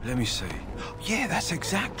 Let me see. Yeah, that's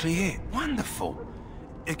exactly it. Wonderful.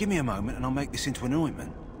 Give me a moment and I'll make this into an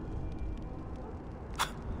ointment.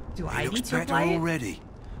 Do He I looks need to better apply it? already.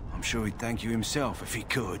 I'm sure he'd thank you himself if he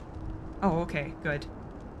could. Oh, okay, good.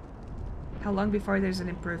 How long before there's an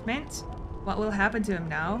improvement? What will happen to him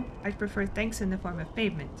now? I'd prefer thanks in the form of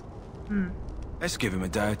payment. Let's give him a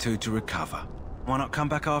day or two to recover. Why not come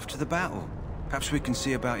back after the battle? Perhaps we can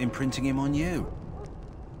see about imprinting him on you.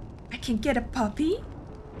 I can get a puppy?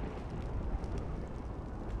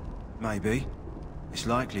 Maybe. It's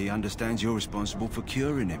likely he understands you're responsible for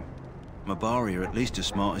curing him. Mabari are at least as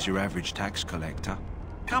smart as your average tax collector.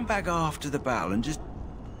 Come back after the battle and just...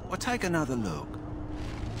 well, take another look.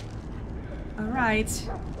 Alright.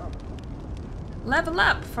 Level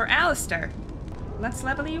up for Alistair. Let's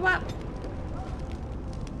level you up.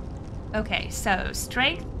 Okay, so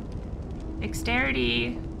strength,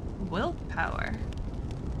 dexterity, willpower.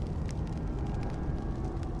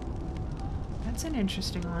 That's an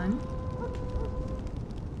interesting one.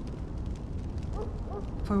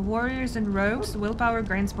 For warriors and rogues, willpower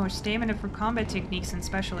grants more stamina for combat techniques and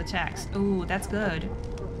special attacks. Ooh, that's good.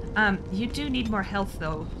 You do need more health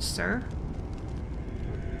though, sir.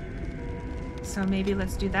 So maybe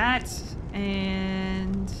let's do that,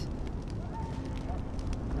 and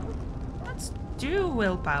let's do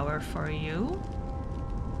willpower for you.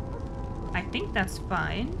 I think that's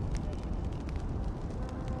fine.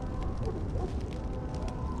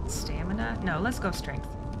 Stamina? No, let's go strength.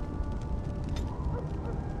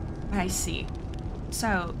 I see.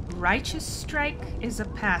 So, Righteous Strike is a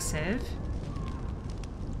passive.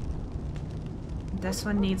 This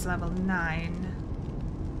one needs level 9.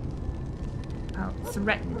 Oh,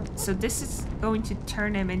 Threaten. So this is going to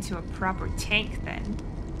turn him into a proper tank then.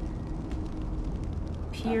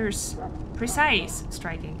 Pierce. Precise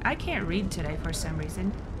Striking. I can't read today for some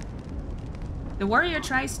reason. The warrior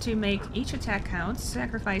tries to make each attack count,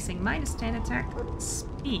 sacrificing -10 attack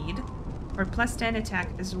speed or +10 attack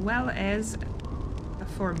as well as a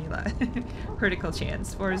formula. Critical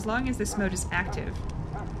chance for as long as this mode is active.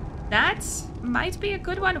 That might be a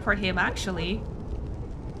good one for him actually.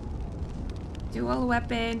 Dual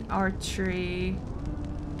weapon, archery,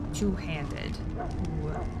 two-handed.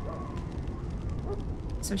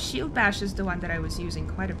 So shield bash is the one that I was using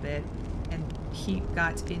quite a bit, and he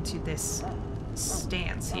got into this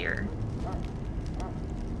stance here.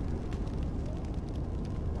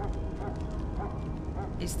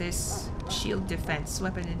 Is this shield defense,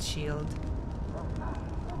 weapon and shield?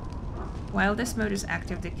 While this mode is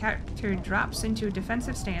active, the character drops into a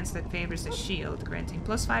defensive stance that favors the shield, granting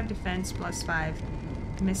 +5 defense, +5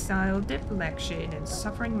 missile deflection, and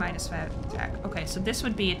suffering -5 attack. Okay, so this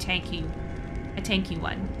would be a tanky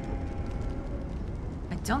one.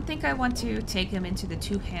 I don't think I want to take him into the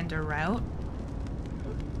two-hander route.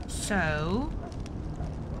 So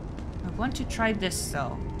I want to try this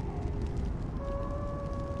though.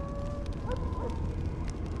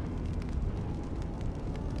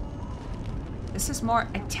 This is more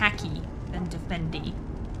attacky than defendy.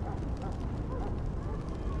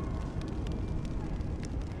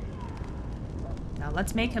 Now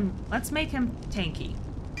let's make him tanky.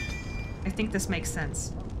 I think this makes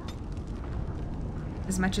sense.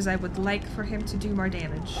 As much as I would like for him to do more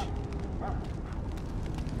damage.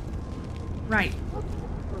 Right.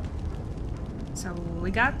 So we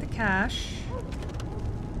got the cash.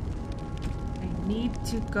 I need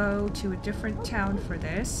to go to a different town for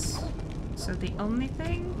this. So the only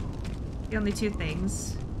two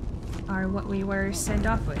things are what we were sent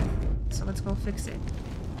off with. So let's go fix it.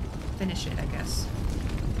 Finish it, I guess.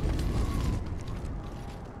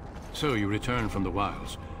 So you returned from the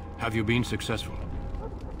wilds. Have you been successful?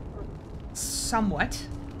 Somewhat.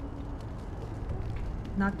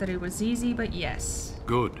 Not that it was easy, but yes.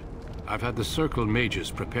 Good. I've had the Circle mages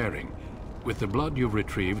preparing. With the blood you've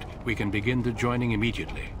retrieved, we can begin the joining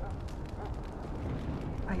immediately.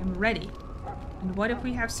 I am ready. And what if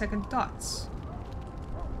we have second thoughts?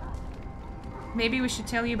 Maybe we should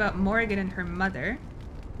tell you about Morrigan and her mother.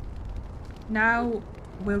 Now,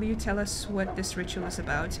 will you tell us what this ritual is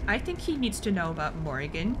about? I think he needs to know about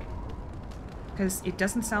Morrigan. Because it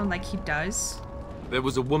doesn't sound like he does. There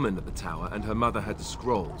was a woman at the tower, and her mother had the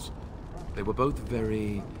scrolls. They were both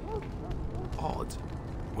very... odd.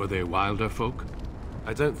 Were they wilder folk?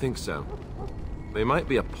 I don't think so. They might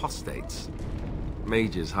be apostates.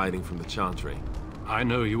 Mages hiding from the Chantry. I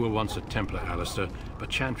know you were once a Templar, Alistair, but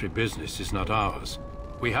Chantry business is not ours.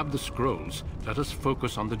 We have the scrolls. Let us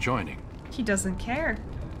focus on the joining. He doesn't care.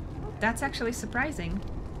 That's actually surprising.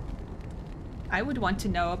 I would want to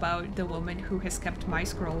know about the woman who has kept my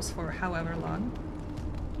scrolls for however long.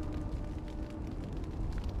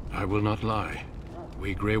 I will not lie.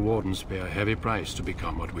 We Grey Wardens pay a heavy price to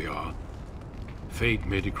become what we are. Fate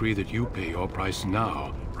may decree that you pay your price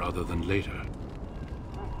now, rather than later.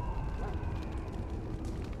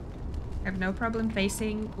 I have no problem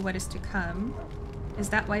facing what is to come. Is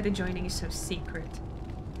that why the joining is so secret?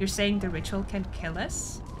 You're saying the ritual can kill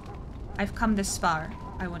us? I've come this far.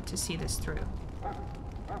 I want to see this through.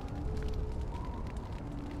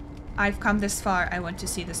 I've come this far. I want to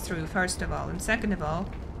see this through, first of all. And second of all,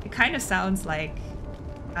 it kind of sounds like,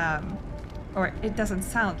 or it doesn't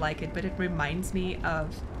sound like it, but it reminds me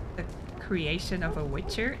of the creation of a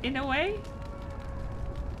Witcher in a way.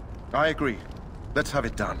 I agree. Let's have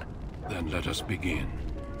it done. Then let us begin.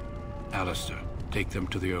 Alistair, take them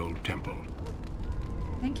to the old temple.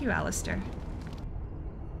 Thank you, Alistair.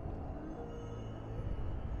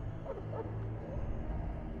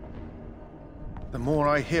 The more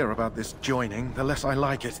I hear about this joining, the less I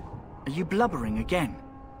like it. Are you blubbering again?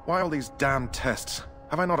 Why all these damn tests?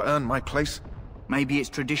 Have I not earned my place? Maybe it's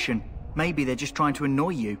tradition. Maybe they're just trying to annoy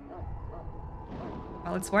you.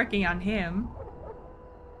 Well, it's working on him.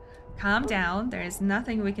 Calm down. There is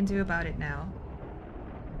nothing we can do about it now.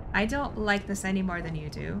 I don't like this any more than you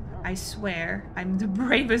do. I swear, I'm the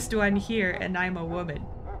bravest one here, and I'm a woman.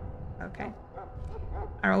 Okay.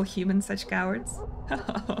 Are all humans such cowards?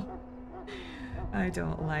 I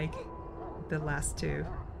don't like the last two.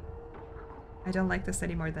 I don't like this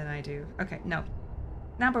any more than I do. Okay, no.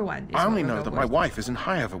 Number one is I only what we'll know go that my with. wife is in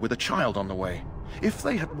Highover with a child on the way. If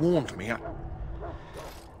they had warned me,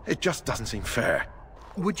 it just doesn't seem fair.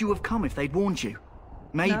 Would you have come if they'd warned you?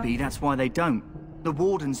 Maybe No. that's why they don't. The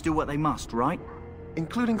Wardens do what they must, right?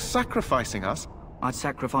 Including sacrificing us? I'd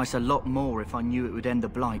sacrifice a lot more if I knew it would end the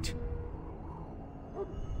Blight.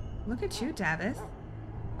 Look at you, Davith.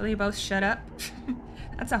 Will you both shut up?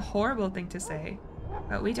 That's a horrible thing to say.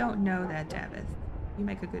 But we don't know that, Davith. You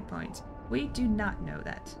make a good point. We do not know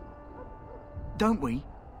that. Don't we?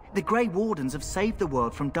 The Grey Wardens have saved the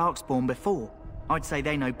world from Darkspawn before. I'd say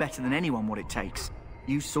they know better than anyone what it takes.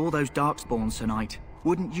 You saw those Darkspawns tonight.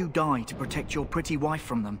 Wouldn't you die to protect your pretty wife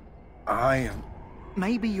from them?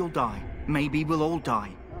 Maybe you'll die. Maybe we'll all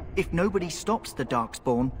die. If nobody stops the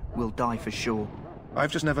Darkspawn, we'll die for sure.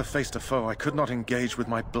 I've just never faced a foe I could not engage with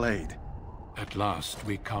my blade. At last,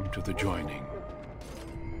 we come to the joining.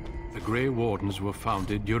 The Grey Wardens were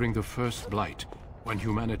founded during the First Blight, when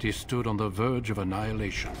humanity stood on the verge of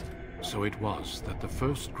annihilation. So it was that the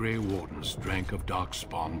first Grey Wardens drank of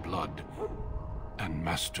Darkspawn blood and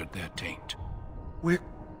mastered their taint. We're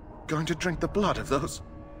going to drink the blood of those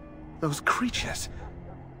creatures.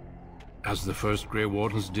 As the first Grey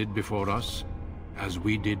Wardens did before us, as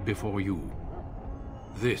we did before you.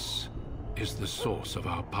 This is the source of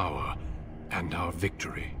our power and our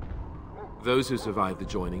victory. Those who survive the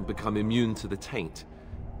joining become immune to the taint.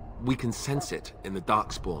 We can sense it in the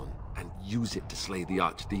Darkspawn and use it to slay the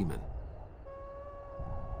Archdemon.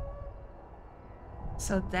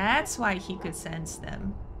 So that's why he could sense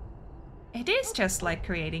them. It is just like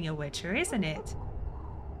creating a Witcher, isn't it?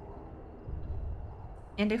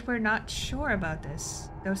 And if we're not sure about this,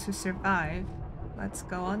 those who survive, let's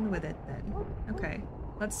go on with it then. Okay,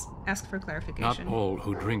 let's ask for clarification. Not all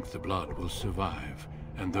who drink the blood will survive,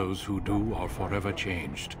 and those who do are forever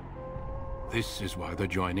changed. This is why the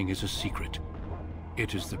joining is a secret.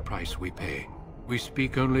 It is the price we pay. We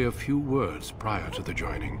speak only a few words prior to the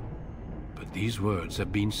joining, but these words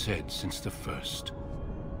have been said since the first.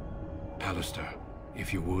 Alistair,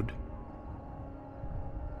 if you would.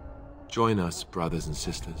 Join us, brothers and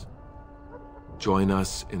sisters. Join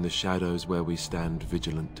us in the shadows where we stand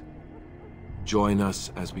vigilant. Join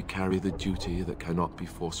us as we carry the duty that cannot be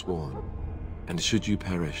forsworn. And should you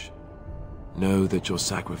perish, know that your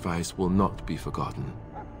sacrifice will not be forgotten.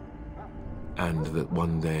 And that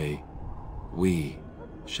one day, we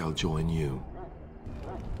shall join you.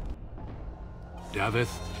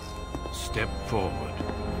 Davith, step forward.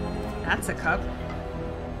 That's a cup.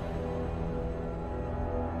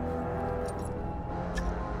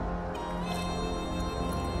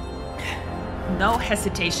 No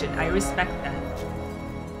hesitation. I respect that.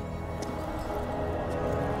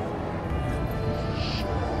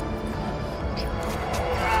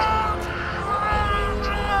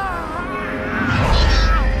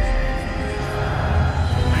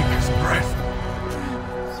 Take his breath.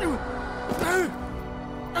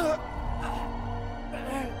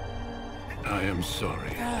 I am I'm sorry,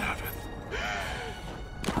 Davith.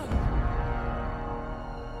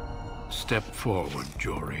 Step forward,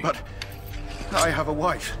 Jory. But I have a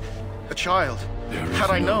wife, a child. There is Had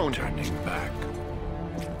I no known... turning back.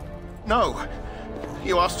 No,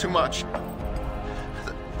 you ask too much.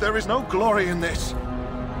 There is no glory in this.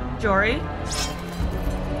 Jory?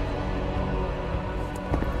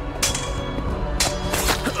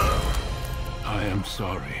 I am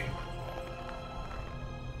sorry.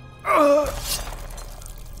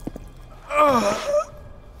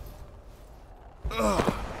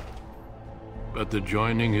 But the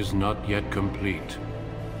joining is not yet complete.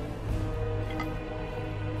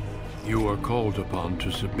 You are called upon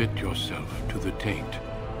to submit yourself to the taint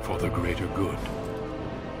for the greater good.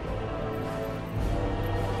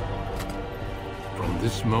 From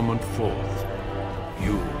this moment forth,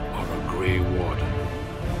 you are a Grey Warden.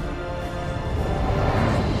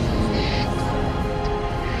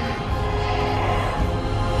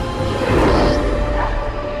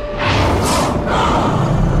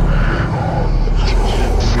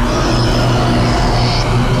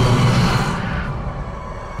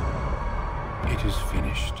 It is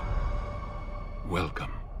finished.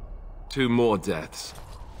 Welcome. 2 more deaths.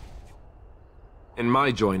 In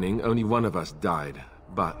my joining, only one of us died,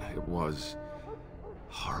 but it was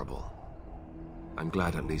horrible. I'm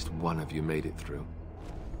glad at least one of you made it through.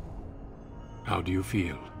 How do you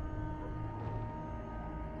feel?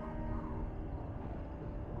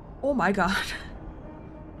 Oh my god.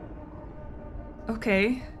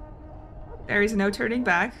 Okay. There is no turning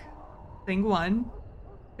back. Thing 1.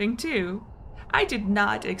 Thing 2. I did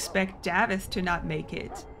not expect Davith to not make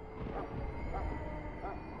it.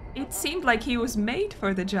 It seemed like he was made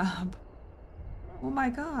for the job. Oh my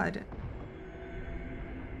god.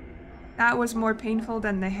 That was more painful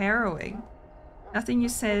than the harrowing. Nothing you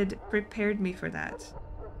said prepared me for that.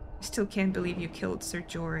 I still can't believe you killed Sir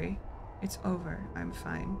Jory. It's over. I'm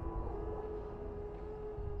fine.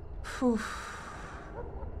 Whew.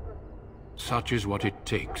 Such is what it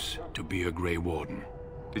takes to be a Grey Warden.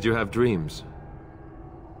 Did you have dreams?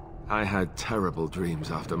 I had terrible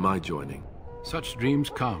dreams after my joining. Such dreams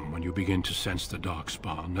come when you begin to sense the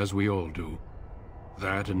Darkspawn, as we all do.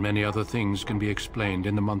 That and many other things can be explained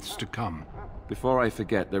in the months to come. Before I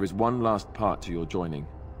forget, there is one last part to your joining.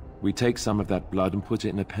 We take some of that blood and put it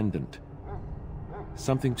in a pendant.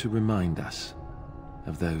 Something to remind us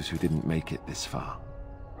of those who didn't make it this far.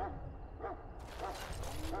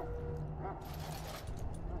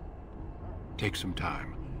 Take some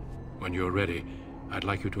time. When you're ready, I'd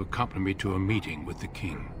like you to accompany me to a meeting with the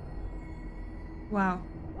king. Wow.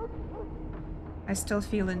 I still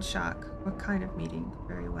feel in shock. What kind of meeting?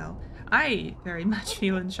 Very well. I very much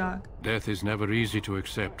feel in shock. Death is never easy to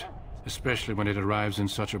accept, especially when it arrives in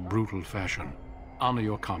such a brutal fashion. Honor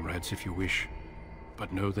your comrades if you wish,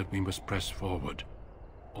 but know that we must press forward.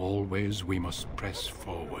 Always we must press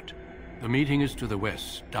forward. The meeting is to the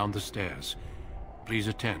west, down the stairs. Please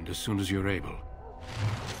attend as soon as you're able.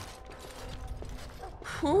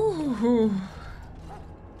 Ooh.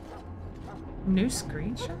 New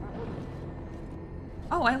screenshot?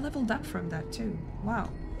 Oh, I leveled up from that too. Wow.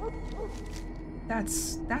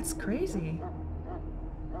 That's crazy.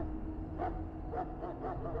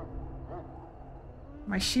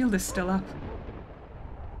 My shield is still up.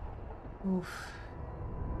 Oof.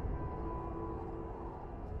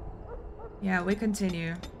 Yeah, we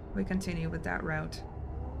continue. We continue with that route.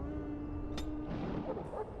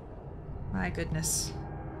 My goodness.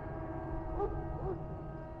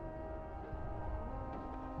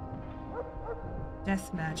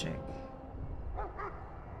 Death magic.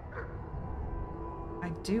 I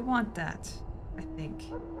do want that, I think.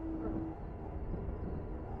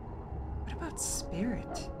 What about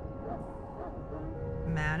spirit?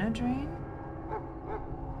 Mana drain?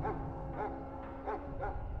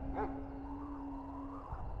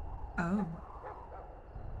 Oh.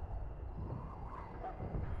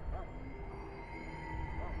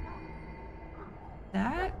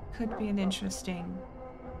 That could be an interesting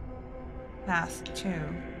path too.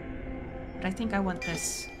 But I think I want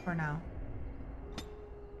this for now.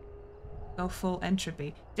 Go full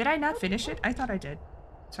entropy. Did I not finish it? I thought I did.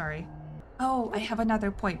 Sorry. Oh, I have another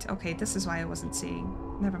point. Okay, this is why I wasn't seeing.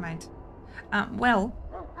 Never mind. Well,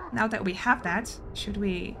 now that we have that, should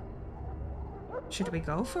we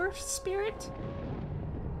go for spirit?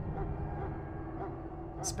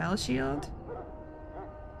 Spell shield?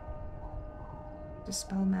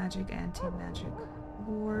 Dispel magic, anti-magic.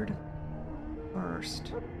 Ward.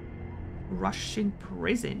 Burst. Russian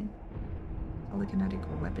prison. Telekinetic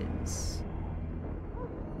weapons.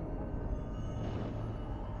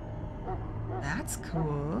 That's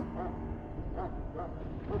cool.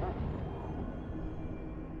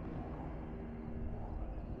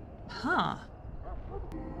 Huh.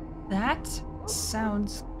 That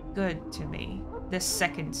sounds good to me. The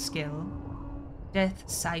second skill. Death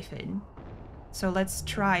Siphon. So let's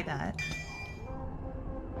try that.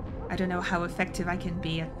 I don't know how effective I can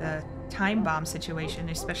be at the time bomb situation,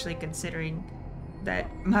 especially considering that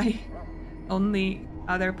my only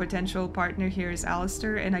other potential partner here is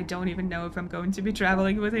Alistair, and I don't even know if I'm going to be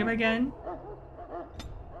traveling with him again,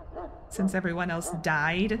 since everyone else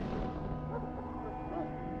died.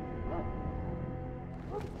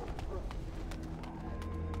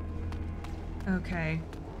 Okay.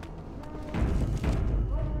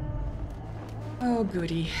 Oh,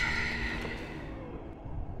 goody.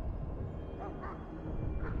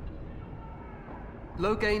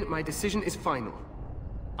 Loghain, my decision is final.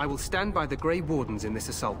 I will stand by the Grey Wardens in this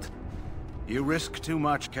assault. You risk too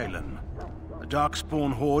much, Kalen. The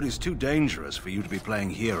Darkspawn Horde is too dangerous for you to be playing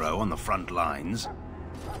hero on the front lines.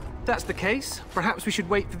 If that's the case, perhaps we should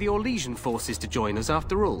wait for the Orlesian forces to join us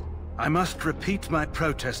after all. I must repeat my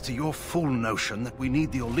protest to your fool notion that we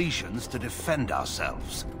need the Orlesians to defend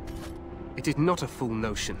ourselves. It is not a fool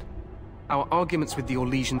notion. Our arguments with the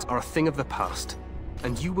Orlesians are a thing of the past,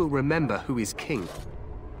 and you will remember who is king.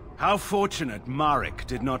 How fortunate Marek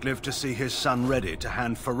did not live to see his son ready to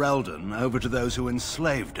hand Ferelden over to those who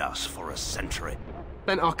enslaved us for a century.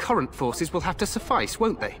 Then our current forces will have to suffice,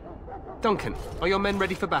 won't they? Duncan, are your men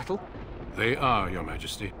ready for battle? They are, Your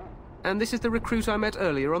Majesty. And this is the recruit I met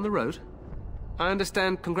earlier on the road? I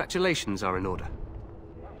understand congratulations are in order.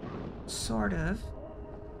 Sort of.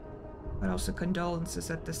 But also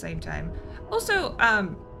condolences at the same time. Also,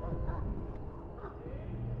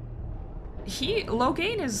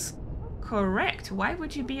 Loghain is correct. Why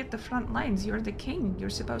would you be at the front lines? You're the king. You're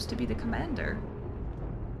supposed to be the commander.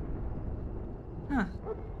 Huh.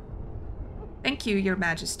 Thank you, Your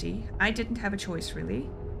Majesty. I didn't have a choice, really.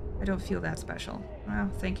 I don't feel that special.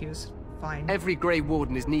 Well, thank you is fine. Every Grey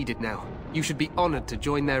Warden is needed now. You should be honored to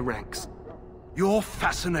join their ranks. Your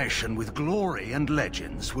fascination with glory and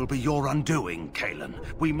legends will be your undoing, Kalen.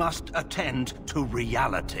 We must attend to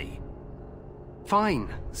reality.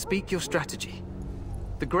 Fine. Speak your strategy.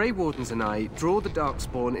 The Grey Wardens and I draw the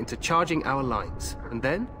Darkspawn into charging our lines, and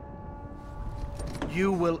then?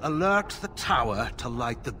 You will alert the tower to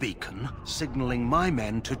light the beacon, signaling my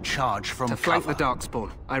men to charge from cover. To flank the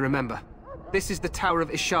Darkspawn, I remember. This is the Tower of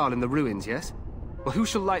Ishal in the ruins, yes? Well, who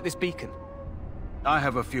shall light this beacon? I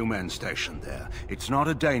have a few men stationed there. It's not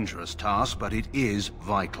a dangerous task, but it is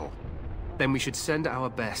vital. Then we should send our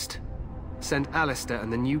best. Send Alistair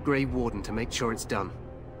and the new Grey Warden to make sure it's done.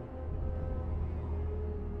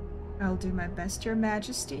 I'll do my best, Your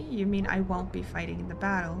Majesty. You mean I won't be fighting in the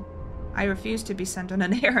battle? I refuse to be sent on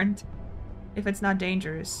an errand. If it's not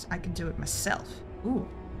dangerous, I can do it myself. Ooh.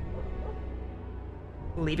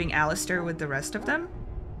 Leaving Alistair with the rest of them?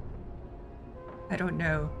 I don't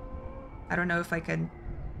know. I don't know if I can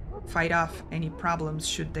fight off any problems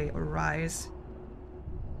should they arise.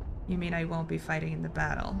 You mean I won't be fighting in the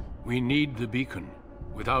battle? We need the beacon.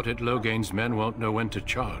 Without it, Loghain's men won't know when to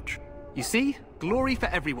charge. You see? Glory for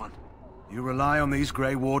everyone. You rely on these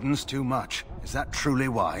Grey Wardens too much. Is that truly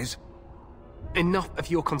wise? Enough of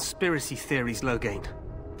your conspiracy theories, Loghain.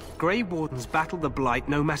 Grey Wardens battle the Blight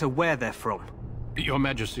no matter where they're from. Your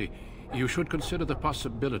Majesty, you should consider the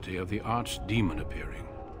possibility of the Archdemon appearing.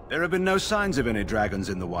 There have been no signs of any dragons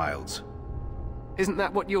in the wilds. Isn't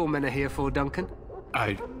that what your men are here for, Duncan?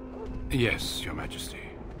 Yes, Your Majesty.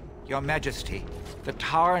 Your Majesty, the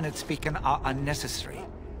tower and its beacon are unnecessary.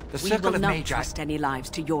 The We circle will of not Magi... trust any lives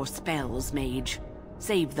to your spells, Mage.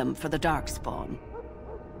 Save them for the Darkspawn.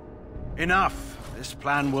 Enough! This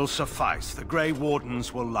plan will suffice. The Grey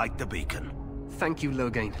Wardens will light the beacon. Thank you,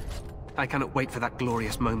 Loghain. I cannot wait for that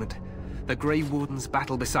glorious moment. The Grey Wardens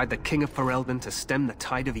battle beside the King of Ferelden to stem the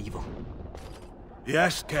tide of evil.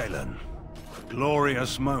 Yes, Kalen. A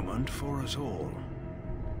glorious moment for us all.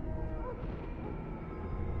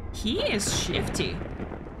 He is shifty,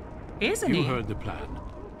 isn't he? You heard the plan.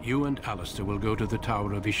 You and Alistair will go to the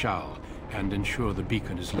Tower of Ishal and ensure the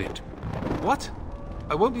beacon is lit. What?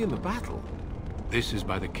 I won't be in the battle. This is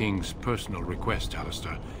by the King's personal request,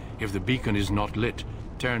 Alistair. If the beacon is not lit,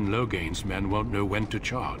 Tern Loghain's men won't know when to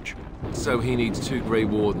charge. So he needs 2 Grey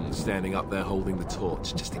Wardens standing up there holding the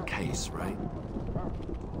torch, just in case, right?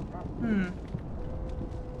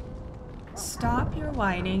 Stop your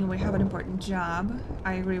whining. We have an important job.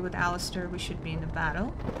 I agree with Alistair. We should be in the battle.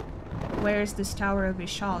 Where is this Tower of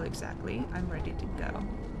Ishal exactly? I'm ready to go.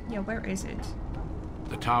 Yeah, where is it?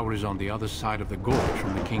 The tower is on the other side of the gorge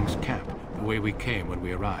from the King's camp, the way we came when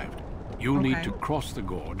we arrived. You'll need to cross the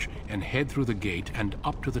gorge and head through the gate and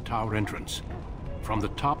up to the tower entrance. From the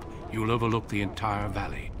top, you'll overlook the entire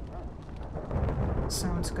valley.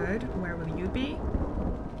 Sounds good. Where will you be?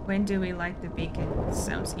 When do we light the beacon?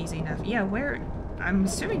 Sounds easy enough. Yeah, where? I'm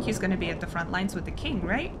assuming he's going to be at the front lines with the king,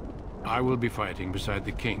 right? I will be fighting beside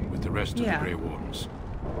the king with the rest of the Grey Wardens.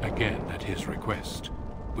 Again, at his request.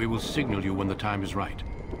 We will signal you when the time is right.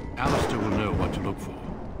 Alistair will know what to look for.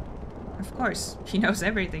 Of course. He knows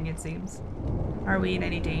everything, it seems. Are we in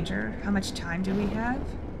any danger? How much time do we have?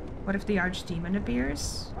 What if the Archdemon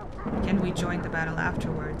appears? Can we join the battle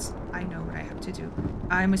afterwards? I know what I have to do.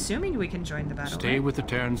 I'm assuming we can join the battle. Stay with the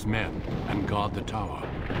Terran's men and guard the tower.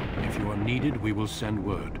 If you are needed, we will send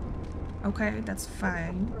word. Okay, that's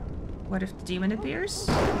fine. What if the demon appears?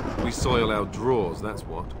 We soil our drawers, that's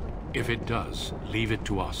what. If it does, leave it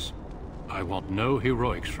to us. I want no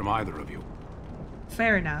heroics from either of you.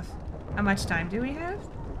 Fair enough. How much time do we have?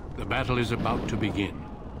 The battle is about to begin.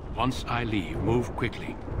 Once I leave, move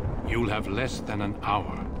quickly. You'll have less than an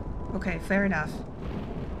hour. Okay, fair enough.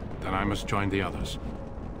 Then I must join the others.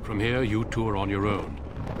 From here, you two are on your own.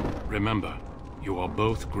 Remember, you are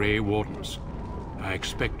both Grey Wardens. I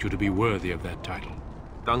expect you to be worthy of that title.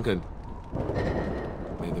 Duncan,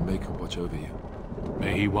 may the Maker watch over you.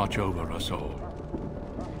 May he watch over us all.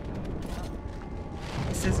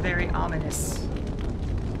 This is very ominous.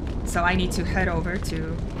 So I need to head over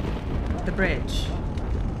to the bridge.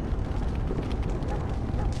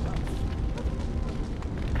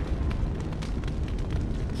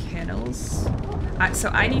 Kennels. So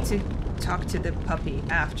I need to talk to the puppy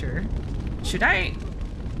after. Should I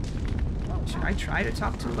try to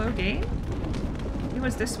talk to Logain? He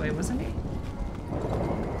was this way, wasn't he?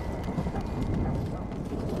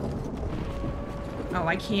 Oh,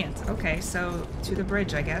 I can't. Okay, so to the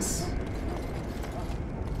bridge, I guess.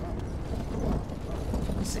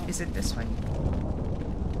 Is it this way?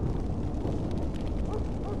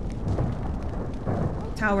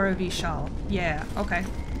 Tower of Ishal. Yeah, okay.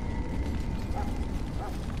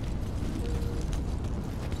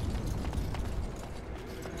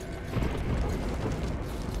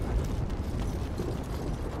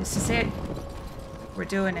 This is it. We're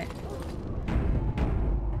doing it.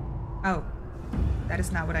 Oh. That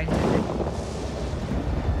is not what I intended.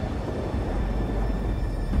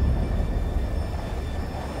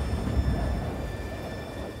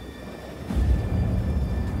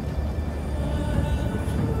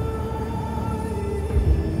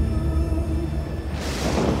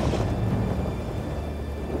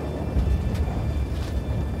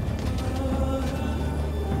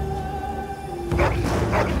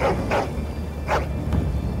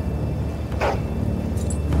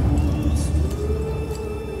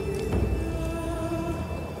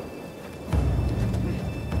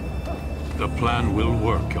 The plan will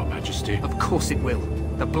work, Your Majesty. Of course it will.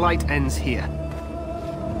 The Blight ends here.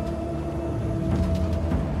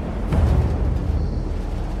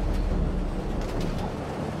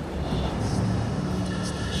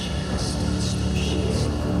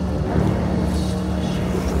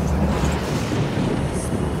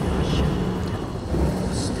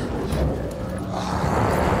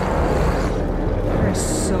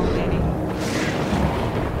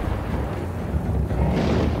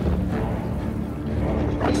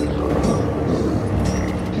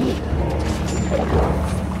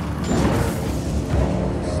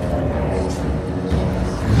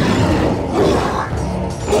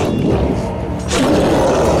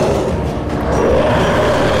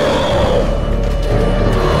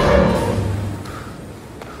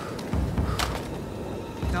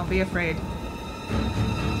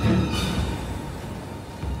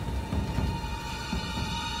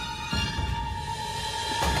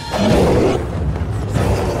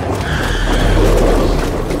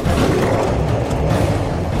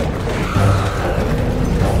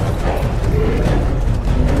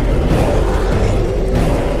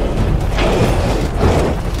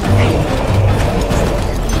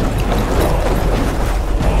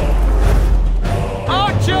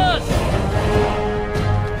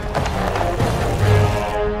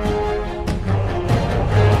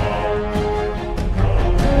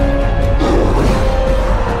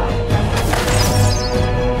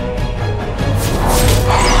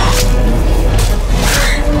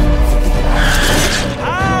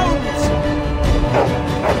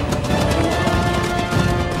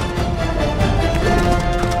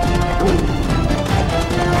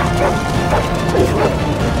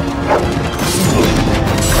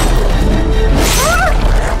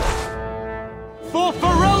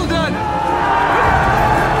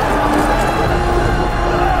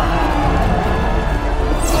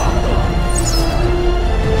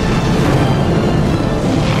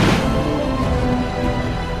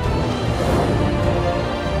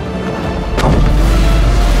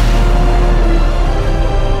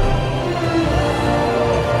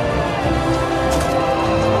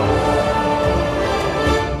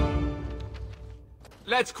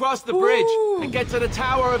 Let's cross the bridge and get to the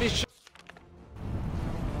tower of his.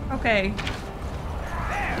 Okay.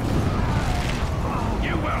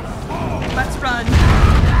 You will fall. Let's run.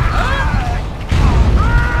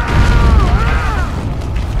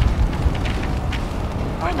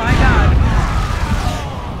 Oh my god.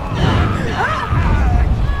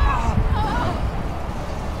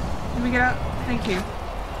 Can we get out? Thank you.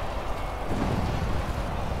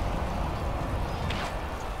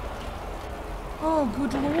 Oh,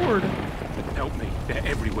 good lord. Help me. They're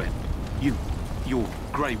everywhere. You're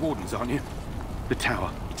Grey Wardens, aren't you? The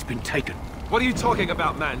tower, it's been taken. What are you talking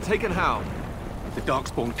about, man? Taken how? The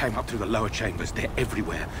Darkspawn came up through the lower chambers. They're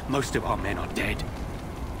everywhere. Most of our men are dead.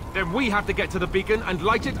 Then we have to get to the beacon and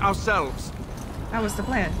light it ourselves. That was the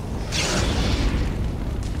plan.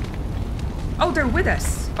 Oh, they're with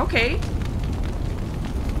us. Okay.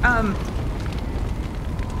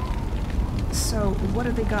 So, what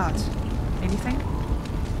have they got? Anything?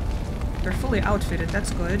 They're fully outfitted,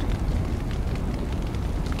 that's good.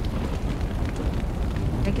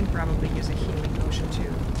 They can probably use a healing potion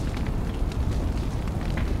too.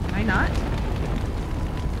 Can I not?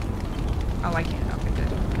 Oh, I can. Okay, good.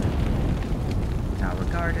 Tower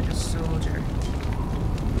guard and a soldier.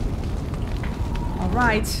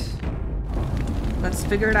 Alright. Let's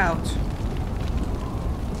figure it out.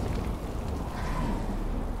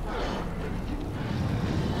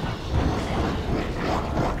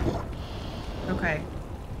 Okay.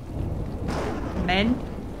 Men?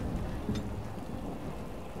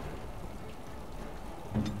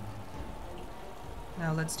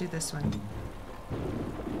 Now let's do this one.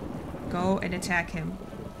 Go and attack him.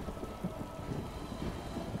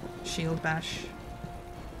 Shield bash.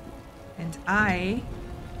 And I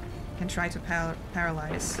can try to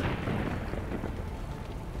paralyze.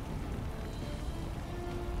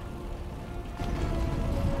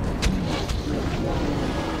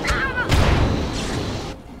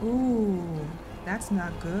 Ooh, that's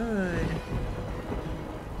not good.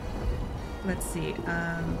 Let's see.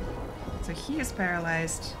 So he is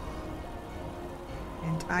paralyzed.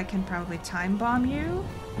 And I can probably time bomb you?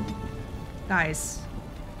 Guys,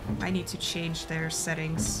 I need to change their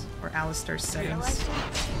settings, or Alistair's settings.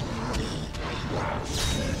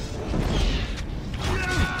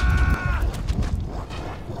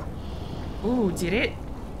 Ooh, did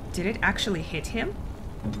it actually hit him?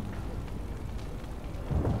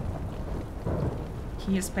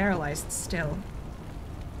 He is paralyzed still.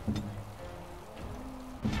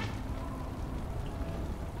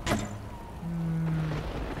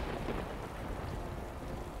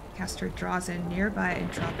 Caster draws in nearby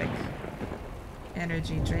entropic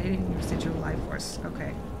energy, draining residual life force.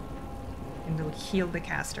 Okay. And it'll heal the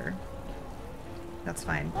caster. That's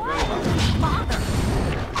fine.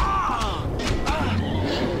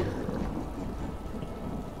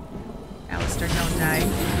 Alistair, don't die.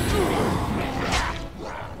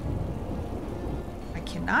 I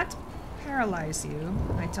cannot paralyze you,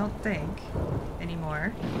 I don't think,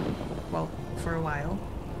 anymore. Well, for a while,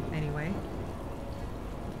 anyway.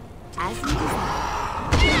 As you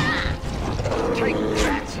Take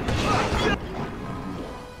that!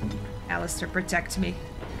 Alistair, protect me.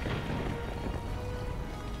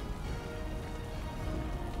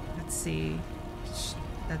 Let's see.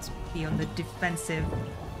 Let's be on the defensive.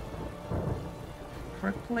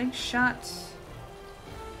 Crippling shot.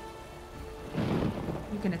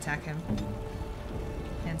 You can attack him.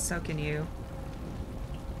 And so can you.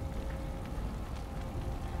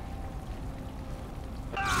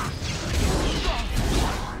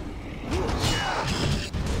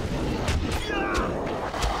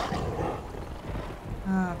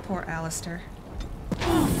 Ah, poor Alistair.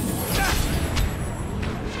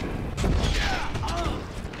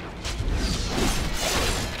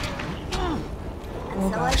 Oh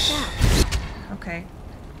gosh. Okay.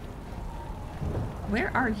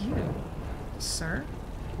 Where are you, sir?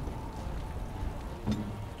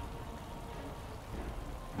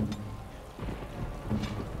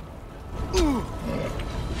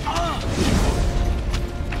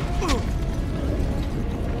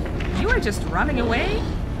 You are just running away?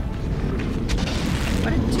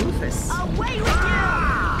 What a doofus. away with you!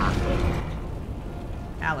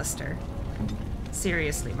 Alistair.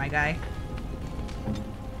 Seriously, my guy.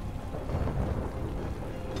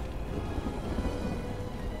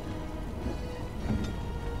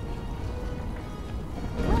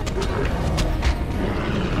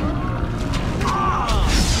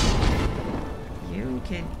 You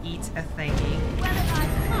can eat a thingy.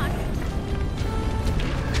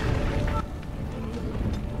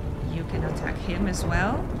 You can attack him as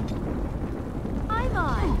well. I'm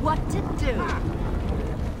on what to do.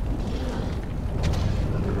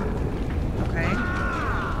 Okay.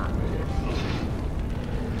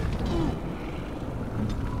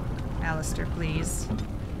 Alistair, please.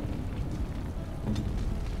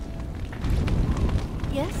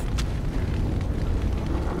 Yes?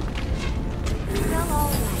 Well,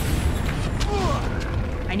 all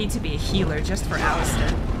right. I need to be a healer just for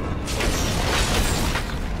Alistair.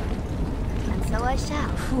 And so I shall.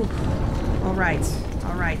 Whew. All right.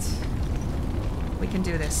 All right. We can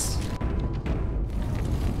do this.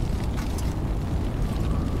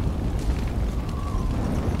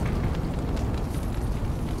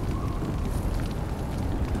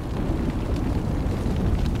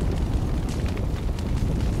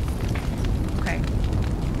 Okay.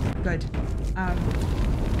 Good.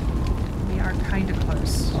 We are kind of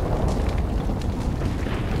close.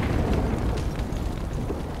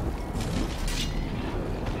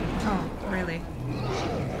 Oh, really?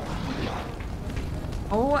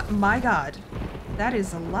 Oh my god. That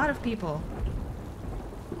is a lot of people.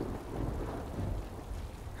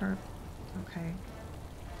 Okay.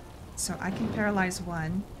 So I can paralyze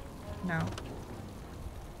one. No.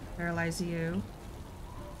 Paralyze you.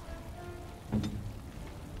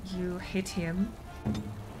 You hit him.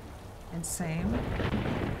 And same.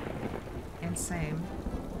 And same.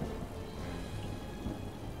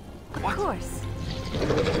 Of course.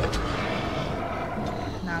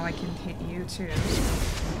 Now I can hit you too.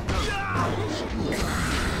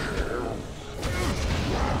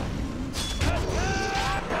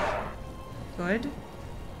 Good.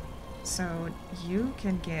 So you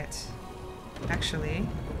can get... Actually...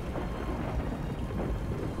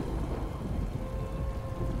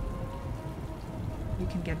 You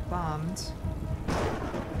can get bombed.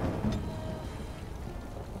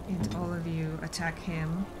 And all of you attack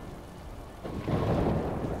him.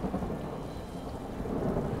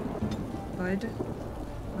 Good.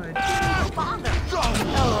 Good. Father!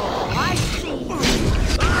 Oh, I see.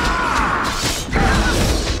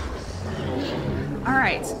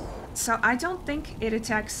 Alright. So I don't think it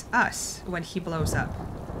attacks us when he blows up.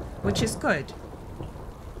 Which is good.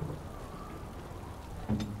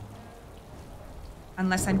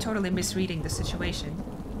 Unless I'm totally misreading the situation.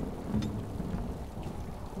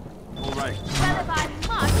 All right. Well, if I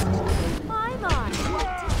must, I'm on what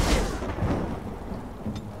to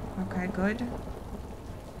do. Okay, good.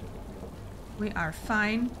 We are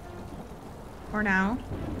fine. For now.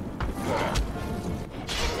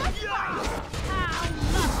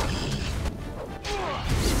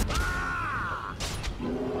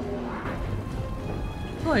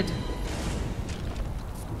 Good.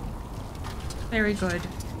 Very good.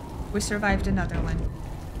 We survived another one.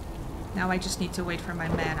 Now I just need to wait for my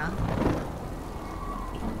mana.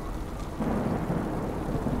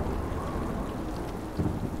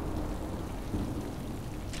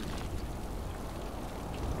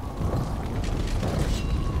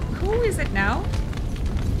 Who is it now?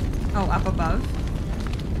 Oh, up above.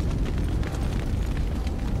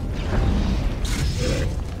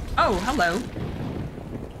 Oh, hello.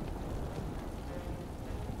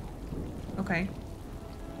 Okay.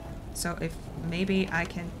 So if maybe I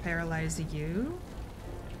can paralyze you?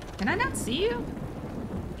 Can I not see you?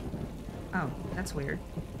 Oh, that's weird.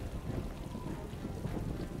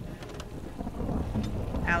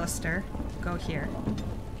 Alistair, go here.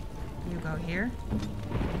 You go here.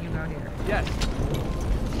 You go here. Yes.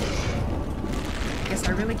 Guess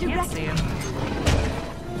I really can't see him.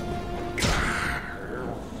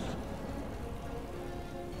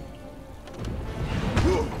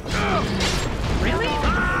 Really?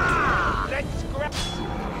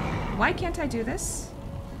 Why can't I do this?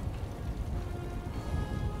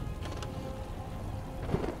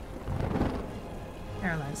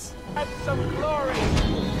 Paralyze. Have some glory.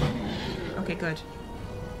 Okay, good.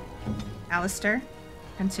 Alistair,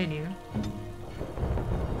 continue.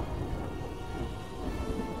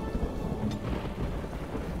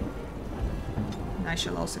 And I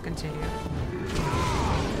shall also continue.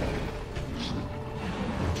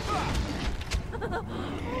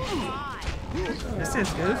 This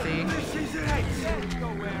is goofy.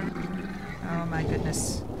 Oh my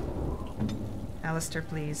goodness. Alistair,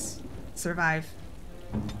 please. Survive.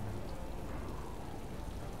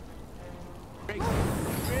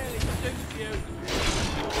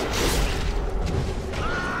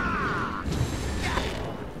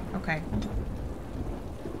 Okay.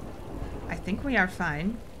 I think we are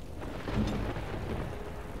fine.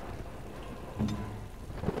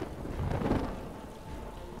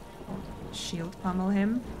 Shield pummel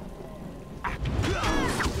him. Of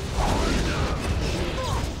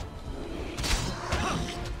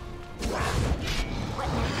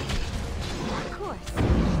course.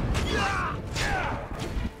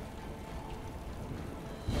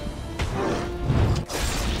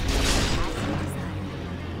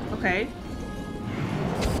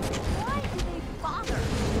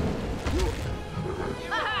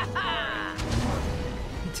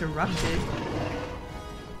 interrupted.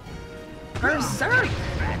 Berserk!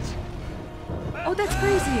 Oh, that's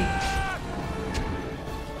crazy!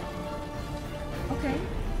 Okay.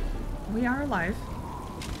 We are alive.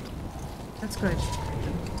 That's good.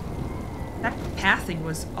 That pathing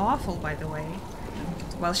was awful, by the way.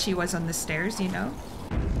 While she was on the stairs, you know?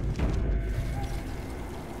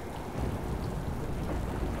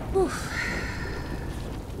 Oof.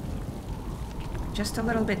 Just a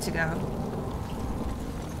little bit to go.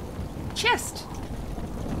 Chest!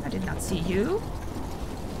 I did not see you.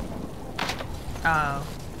 Oh.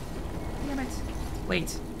 Damn it.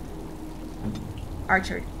 Wait.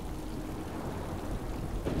 Archer.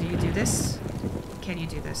 Do you do this? Can you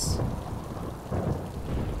do this?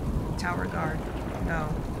 Tower guard. No.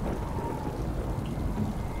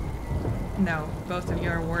 No, both of you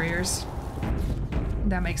are warriors.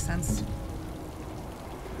 That makes sense.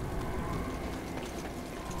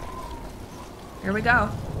 Here we go.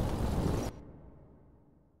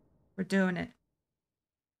 We're doing it.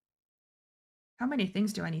 How many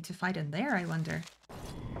things do I need to fight in there, I wonder?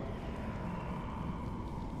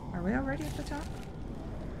 Are we already at the top?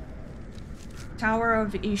 Tower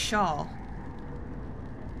of Ishal.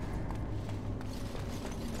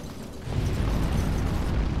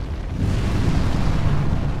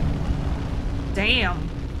 Damn.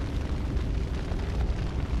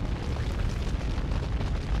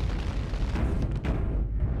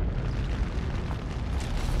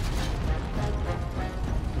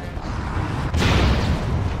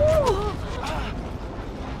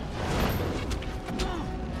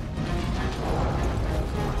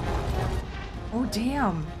 Oh,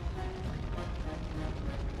 damn.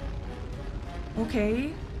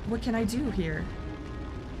 Okay, what can I do here?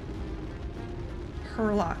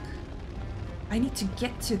 Herlock. I need to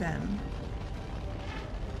get to them.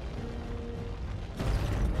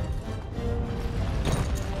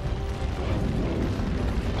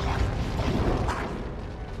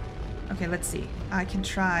 Okay, let's see. I can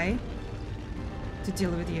try to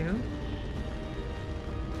deal with you.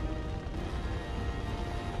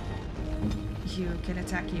 You can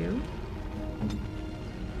attack you.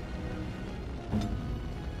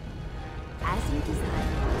 As you desire.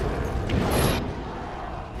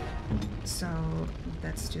 So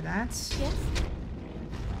let's do that. Yes.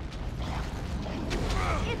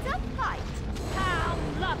 It's a fight. How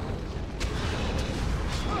lovely.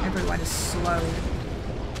 Everyone is slow.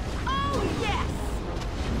 Oh yes.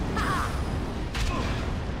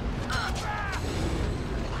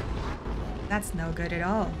 That's no good at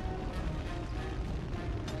all.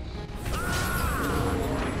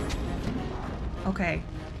 Okay.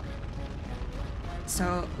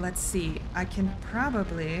 So let's see. I can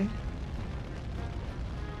probably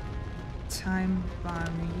time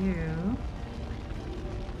bomb you.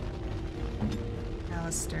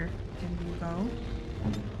 Alistair, can you go?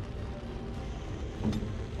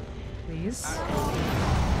 Please.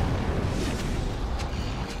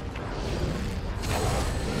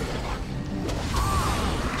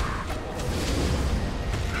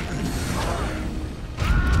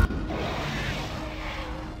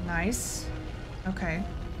 Nice. Okay.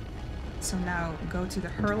 So now go to the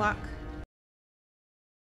Herlock.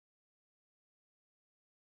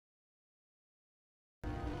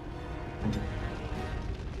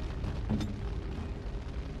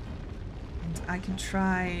 And I can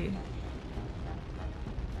try...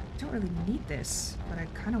 I don't really need this, but I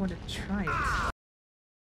kind of want to try it.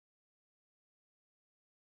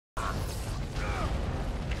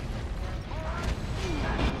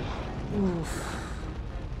 Oof.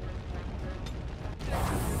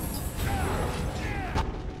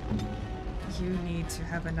 You need to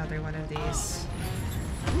have another one of these.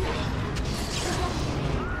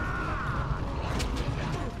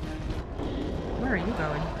 Where are you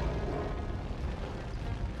going?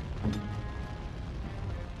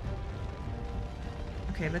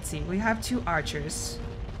 Okay, let's see. We have 2 archers,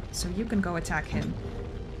 so you can go attack him.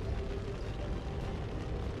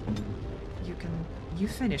 You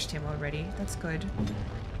finished him already. That's good.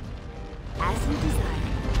 As you desire.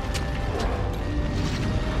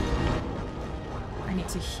 I need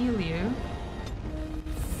to heal you.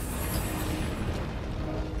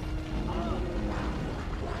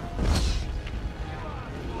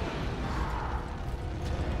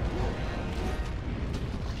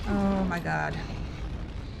 Oh my god.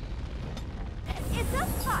 It's a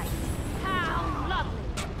fight. How lovely.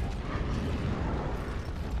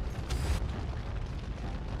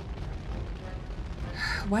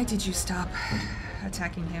 Why did you stop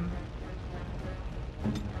attacking him?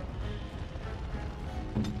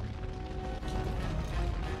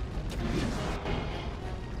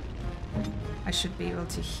 I I should be able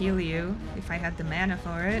to heal you if I had the mana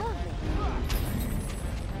for it.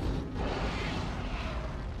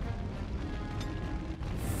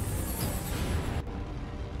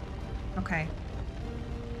 Okay.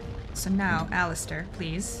 So now, Alistair,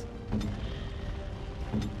 please.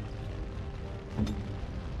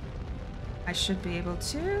 I should be able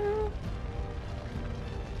to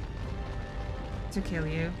kill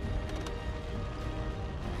you.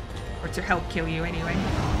 Or to help kill you, anyway.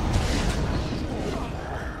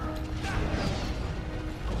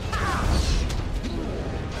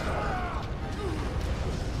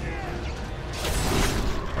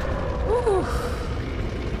 Ooh.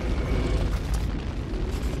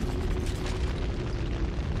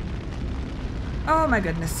 Oh my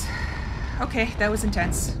goodness. Okay, that was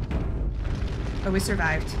intense. But we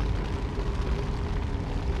survived.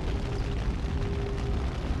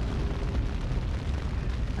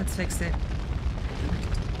 Let's fix it.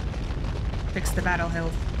 Fix the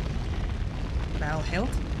battlefield. Battlefield?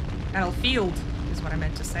 Battlefield is what I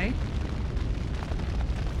meant to say.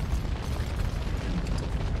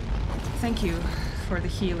 Thank you for the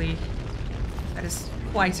Healy. That is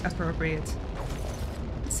quite appropriate.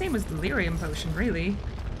 Same as the Delirium Potion, really.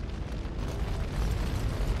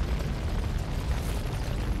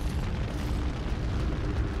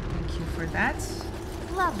 Thank you for that.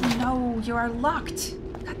 Lovely. No, you are locked.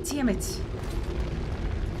 God damn it.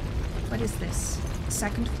 What is this?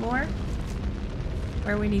 Second floor?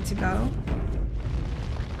 Where we need to go?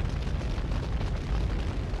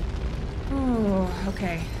 Ooh,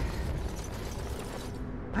 okay.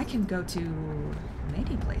 I can go to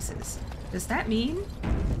many places. Does that mean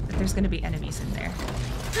that there's gonna be enemies in there?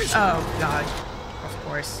 Oh god. Of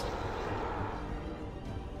course.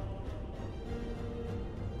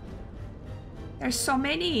 There's so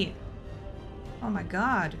many! Oh my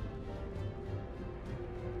god.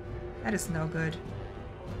 That is no good.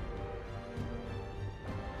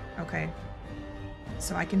 Okay.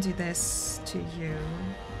 So I can do this to you.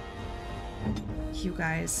 You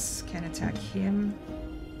guys can attack him.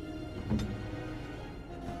 And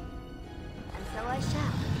so I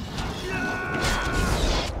shall.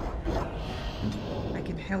 I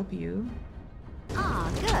can help you. Ah,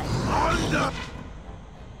 good.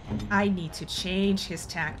 I need to change his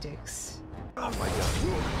tactics. Oh my god.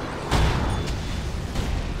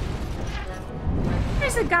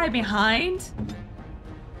 There's a guy behind.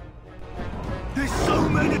 There's so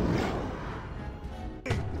many.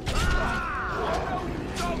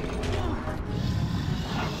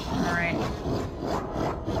 Alright.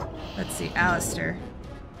 Let's see, Alistair.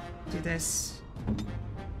 Do this.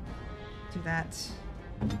 Do that.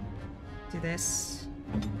 Do this.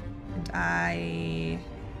 And I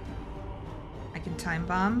can time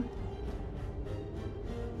bomb.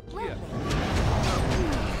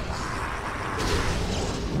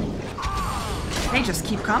 They just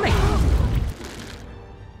keep coming.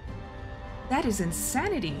 That is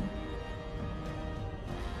insanity.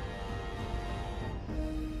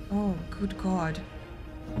 Oh, good God.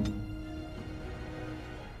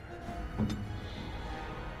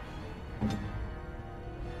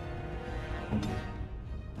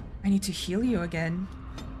 I need to heal you again.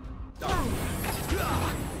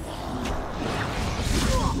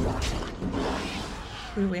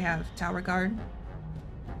 Who do we have? Tower guard?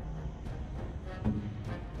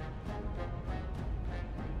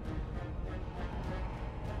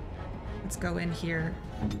 Let's go in here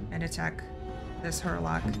and attack this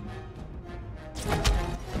Hurlock.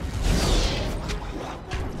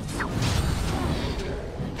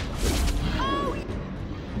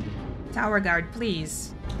 Tower guard,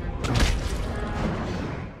 please.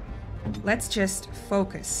 Let's just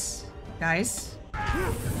focus, guys.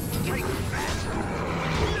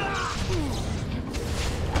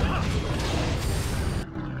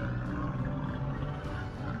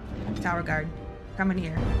 Tower guard, come in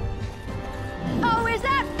here. Oh, is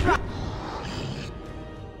that right?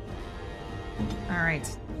 All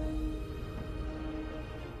right.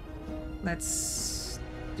 Let's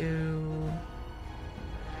do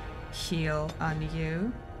heal on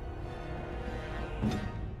you.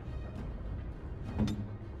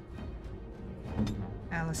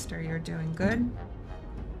 Alistair, you're doing good.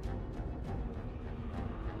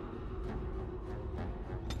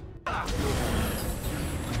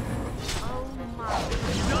 Oh my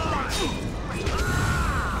goodness.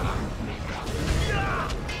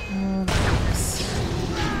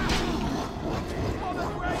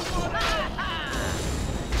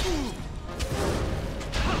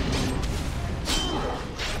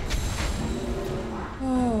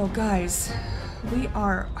 Oh, guys, we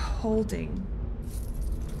are holding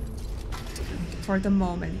for the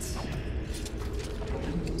moment.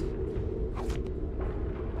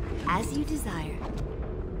 As you desire.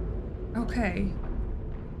 Okay.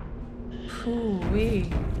 Ooh-wee.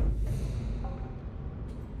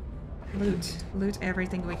 Loot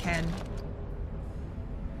everything we can.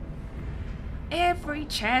 Every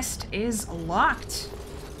chest is locked.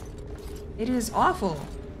 It is awful.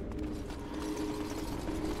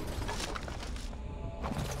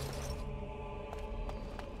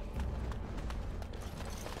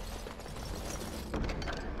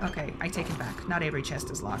 Okay, I take it back. Not every chest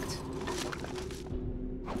is locked.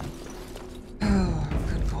 Oh,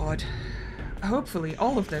 good God. Hopefully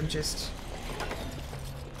all of them just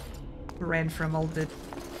ran from all the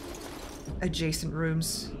adjacent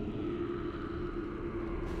rooms.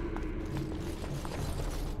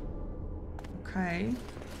 Okay.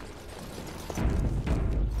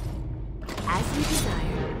 As you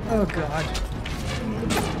desire. Oh God.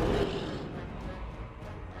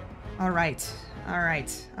 Alright.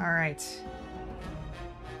 Alright. Alright.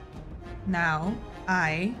 Now,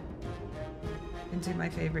 I can do my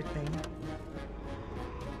favorite thing.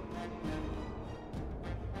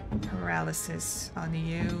 Paralysis on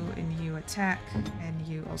you, and you attack, and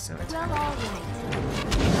you also attack. Well, all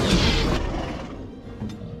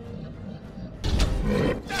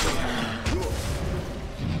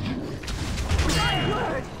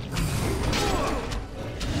right.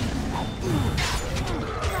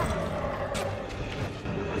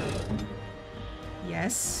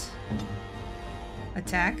 Yes.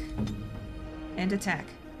 Attack. And attack.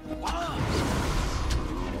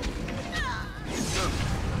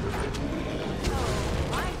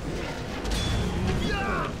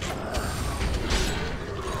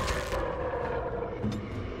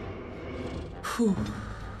 Whew.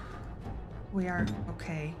 We are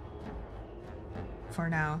okay. For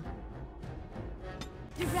now.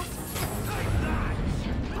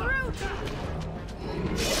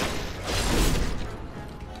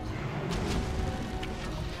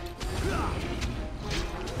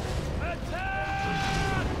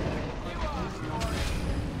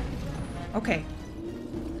 Okay.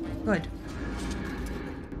 Good.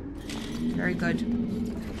 Very good.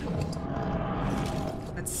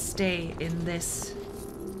 Let's stay in this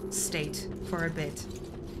state for a bit.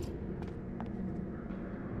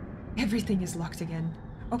 Everything is locked again.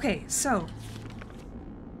 Okay, so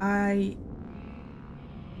I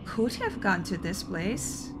could have gone to this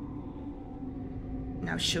place.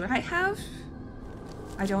 Now, should I have?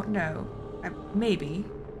 I don't know. Maybe.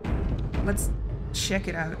 Let's check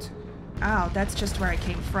it out. Oh, that's just where I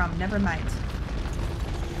came from. Never mind.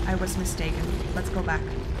 I was mistaken. Let's go back.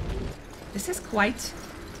 This is quite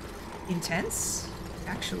intense,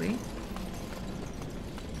 actually.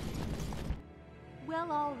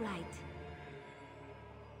 Well, all right.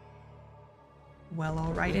 Well,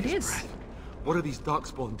 all right, it is. What are these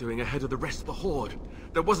Darkspawn doing ahead of the rest of the Horde?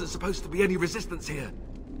 There wasn't supposed to be any resistance here.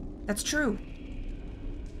 That's true.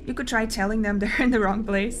 You could try telling them they're in the wrong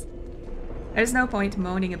place. There's no point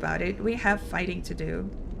moaning about it. We have fighting to do.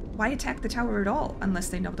 Why attack the tower at all, unless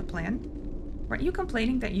they know the plan? Weren't you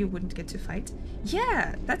complaining that you wouldn't get to fight?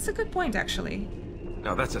 Yeah, that's a good point, actually.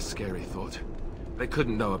 Now that's a scary thought. They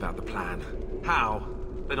couldn't know about the plan. How?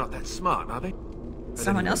 They're not that smart, are they?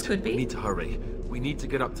 Someone else could be. We need to hurry. We need to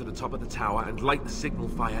get up to the top of the tower and light the signal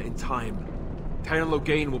fire in time. Terran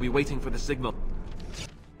Logain will be waiting for the signal.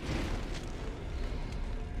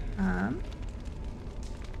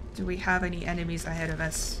 Do we have any enemies ahead of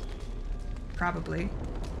us? Probably.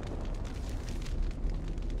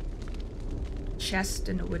 Chest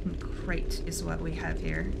and a wooden crate is what we have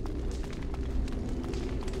here.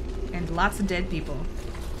 And lots of dead people.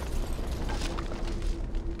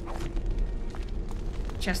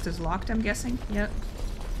 Chest is locked, I'm guessing? Yep.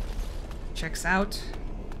 Checks out.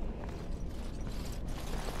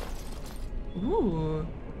 Ooh.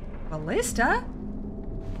 Ballista?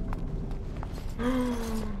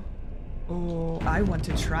 Oh, I want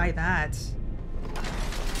to try that.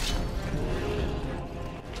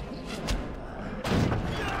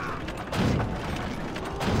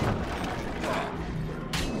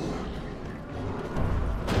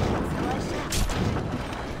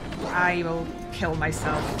 I will kill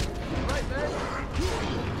myself.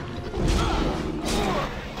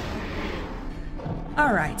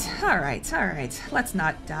 Alright, alright, alright. Let's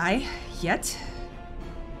not die yet.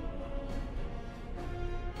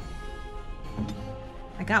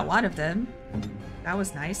 I got one of them. That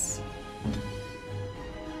was nice.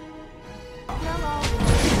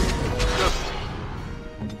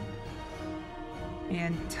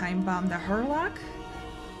 And time bomb the Hurlock.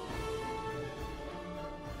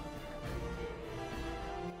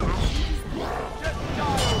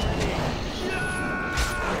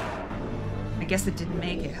 I guess it didn't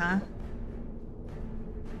make it, huh?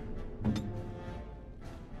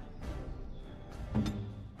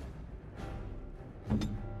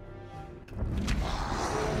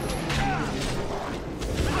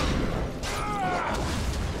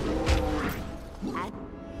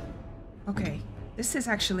 Okay, this is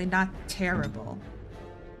actually not terrible.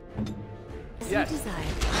 Yes.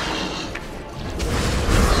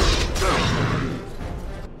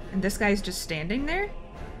 And this guy's just standing there?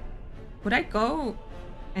 Would I go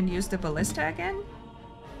and use the ballista again?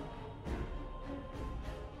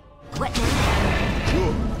 What?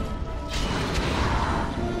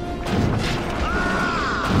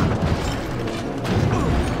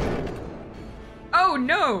 Oh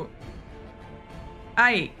no!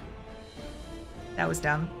 That was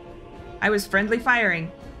dumb. I was friendly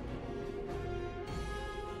firing.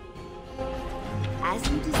 As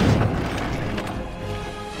you desire.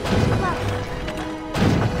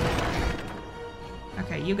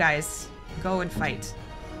 Okay, you guys, go and fight.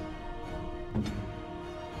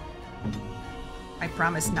 I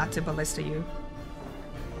promise not to ballista you.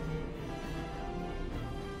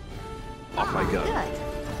 Off I go. Good.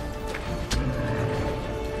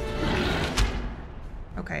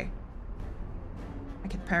 Okay. I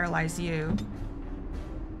can paralyze you.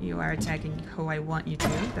 You are attacking who I want you to.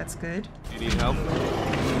 That's good. You need help?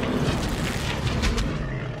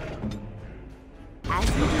 As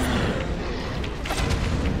you desire.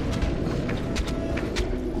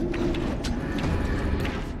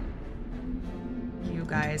 You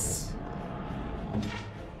guys.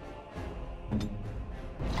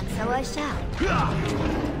 And so I shall.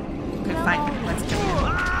 Okay, fine. Let's kill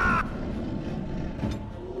him.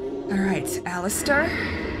 Alright, Alistair.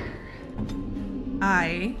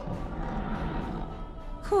 I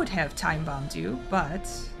could have time bombed you, but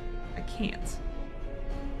I can't.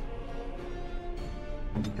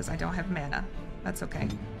 Because I don't have mana. That's okay.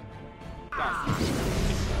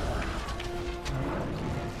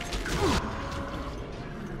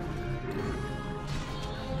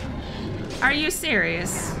 Are you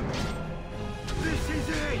serious? This is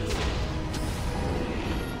it.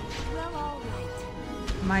 Well, all right.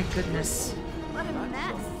 My goodness. What a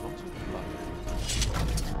mess.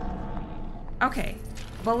 Okay.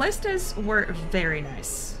 Ballistas were very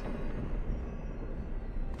nice.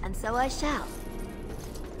 And so I shall.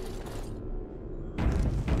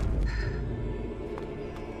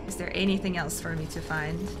 Is there anything else for me to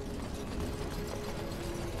find?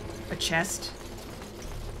 A chest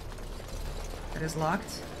that is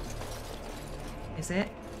locked? Is it?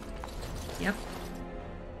 Yep.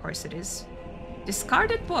 Of course it is.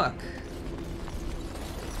 Discarded book.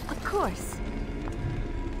 Of course.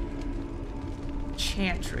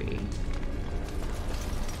 Chantry.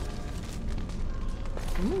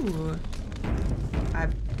 Ooh.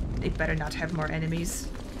 They better not have more enemies.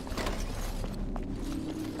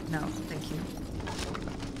 No, thank you.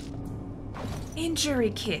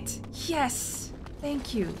 Injury kit. Yes.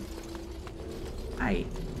 Thank you. I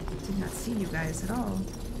did not see you guys at all.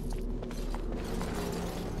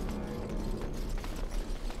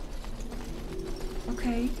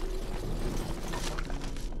 Okay.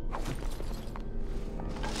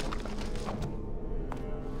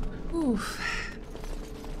 Oof.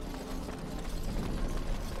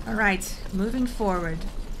 All right, moving forward.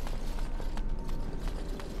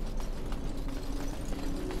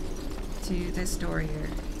 To this door here.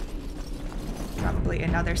 Probably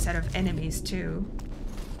another set of enemies too.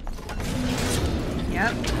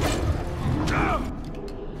 Yep.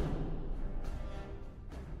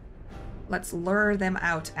 Let's lure them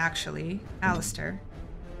out, actually. Alistair,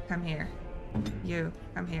 come here. You,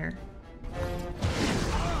 come here.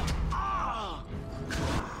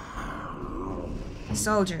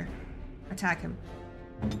 Soldier, attack him.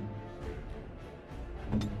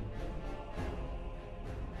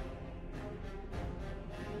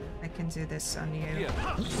 I can do this on you.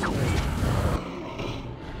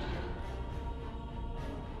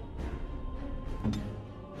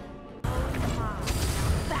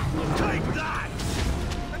 Take that!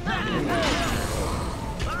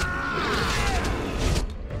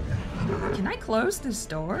 Can I close this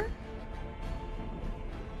door?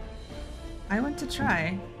 I want to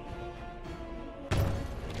try.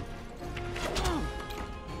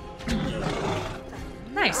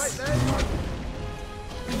 Nice.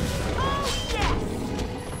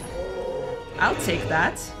 I'll take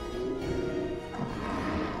that.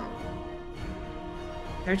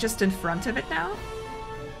 They're just in front of it now?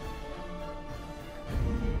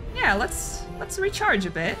 Yeah, let's recharge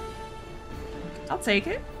a bit. I'll take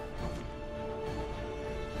it.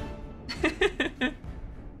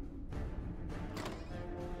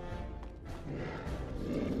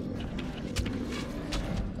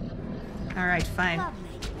 fine. Lovely.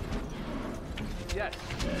 Yes.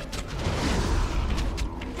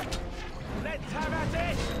 Let's have at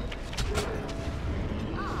it!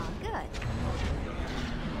 Ah, good.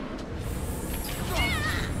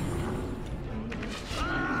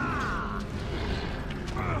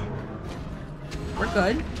 We're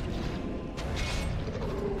good.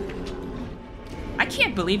 I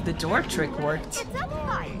can't believe the door trick worked. It's a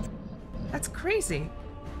fight. That's crazy.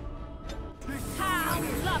 How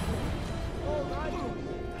lovely. All right.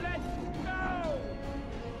 Let's go!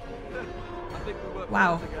 I think we work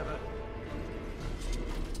Wow. well together.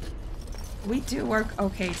 We do work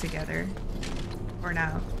okay together. For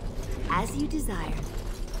now. As you desire.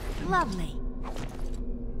 Lovely.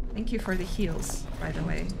 Thank you for the heals, by the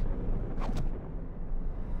way.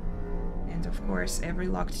 And of course, every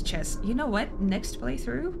locked chest. You know what? Next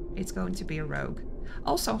playthrough, it's going to be a rogue.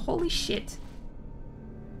 Also, holy shit.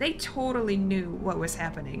 They totally knew what was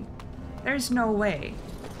happening. There's no way.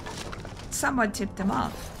 Someone tipped them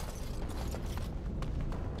off.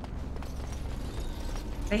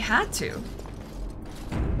 They had to.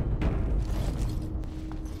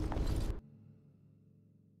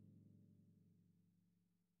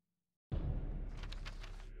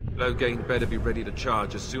 Loghain better be ready to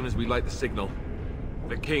charge as soon as we light the signal.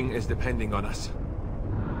 The king is depending on us.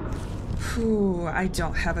 Phew, I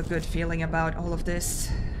don't have a good feeling about all of this.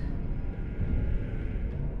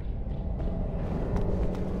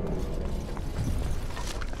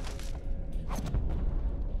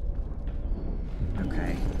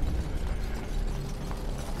 Okay.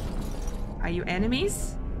 Are you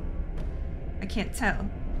enemies? I can't tell.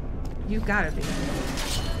 You gotta be.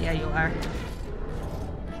 Yeah, you are.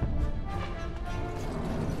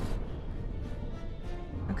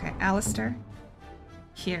 Okay, Alistair.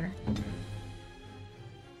 Here.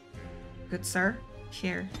 Good sir.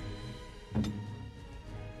 Here.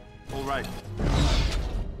 All right.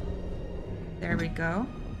 There we go.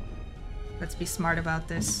 Let's be smart about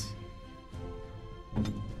this.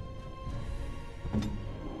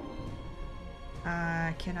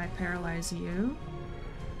 Can I paralyze you?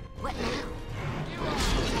 What now?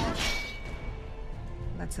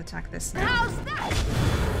 Let's attack this now. How's that?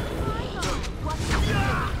 What's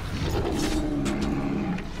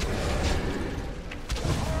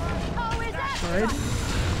oh, is that Good.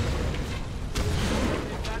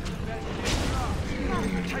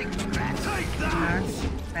 Take that! That's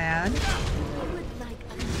bad. Would like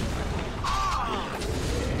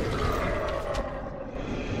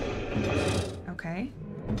Okay.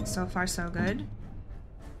 So far, so good.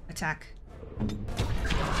 Attack.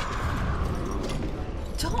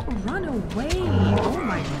 Don't run away! Oh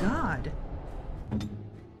my god.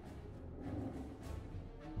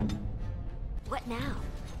 What now?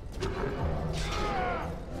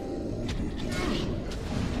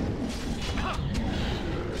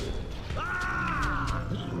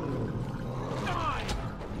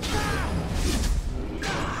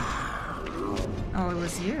 Oh, it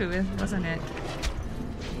was you, wasn't it?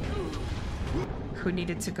 Who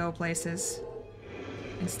needed to go places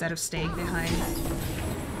instead of staying behind.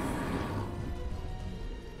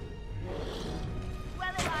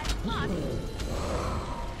 Well, if I must.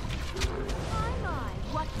 My,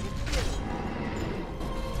 what to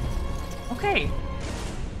do? Okay.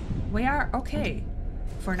 We are okay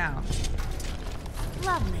for now.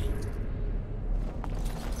 Lovely.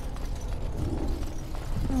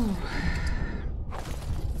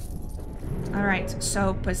 Alright,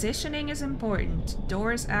 so positioning is important.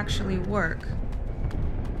 Doors actually work.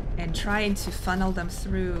 And trying to funnel them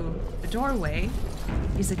through the doorway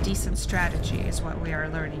is a decent strategy, is what we are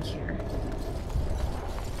learning here.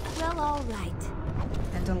 Well, all right.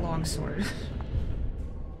 And a longsword.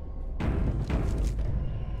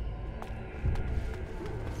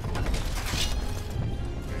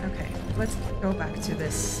 Okay, let's go back to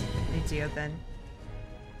this video then.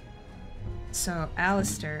 So,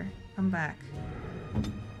 Alistair, come back.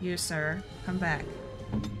 You, sir, come back.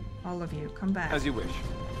 All of you, come back. As you wish.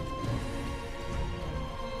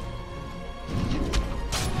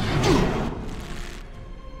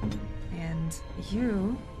 And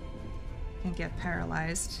you can get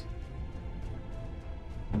paralyzed.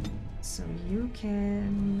 So you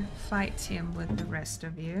can fight him with the rest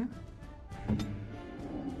of you.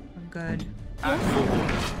 Good.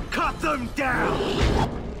 Cut them down!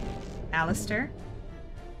 Alistair,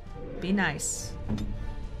 be nice.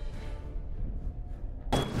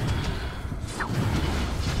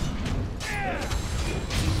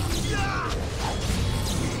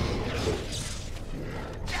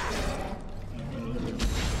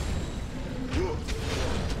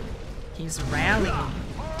 He's rallying.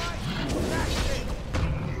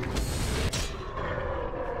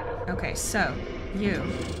 Okay, so you.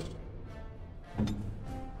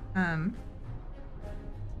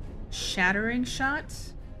 Shattering shot,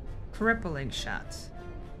 crippling shot.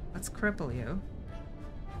 Let's cripple you.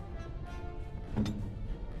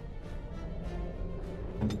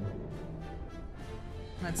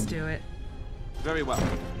 Let's do it. Very well.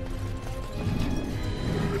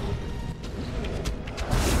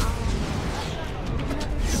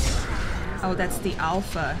 Oh, that's the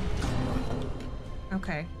alpha.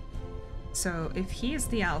 Okay. So if he is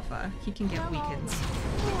the alpha, he can get weakened.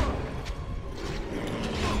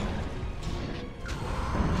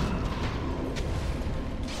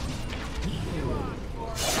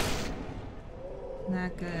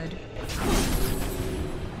 Not good.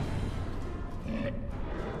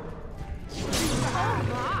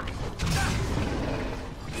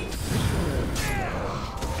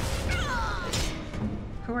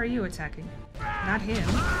 Who are you attacking? Not him.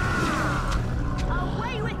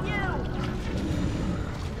 Away with you!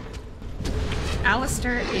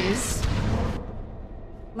 Alistair is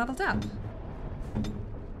leveled up.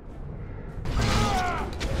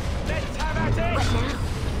 Let's have at it! What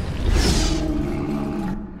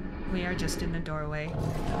now? We are just in the doorway.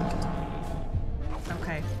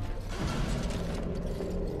 Okay.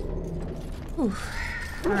 Whew.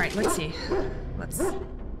 All right, let's see. Let's...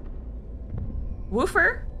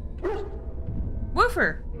 Woofer?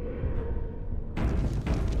 Woofer!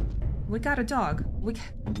 We got a dog.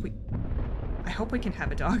 I hope we can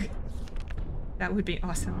have a dog. That would be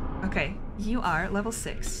awesome. Okay, you are level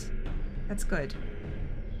 6. That's good.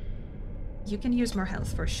 You can use more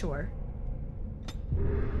health for sure.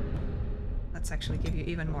 Let's actually give you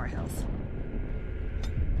even more health.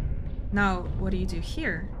 Now, what do you do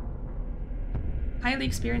here? Highly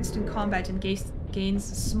experienced in combat and gains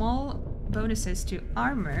small bonuses to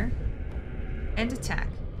armor and attack.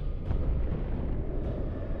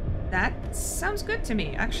 That sounds good to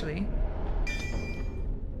me, actually.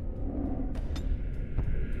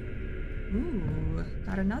 Ooh,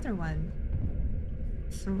 got another one.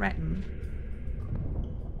 Threaten.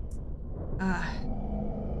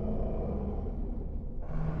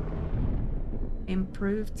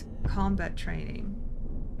 Improved combat training.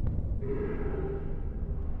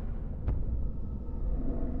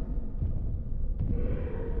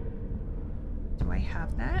 Do I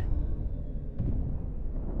have that?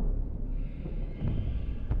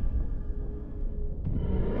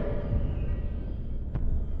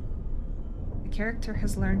 The character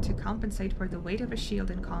has learned to compensate for the weight of a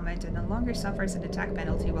shield in combat and no longer suffers an attack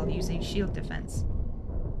penalty while using shield defense.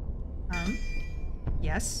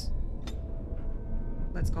 Yes.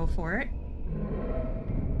 Let's go for it.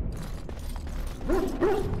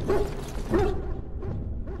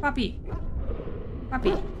 Puppy!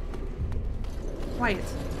 Puppy! Quiet.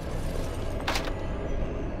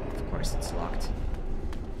 Of course it's locked.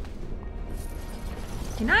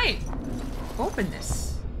 Can I open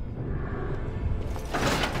this?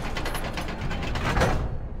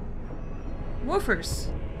 Woofers!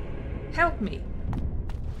 Help me!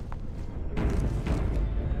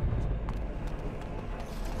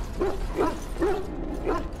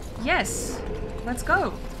 Yes! Let's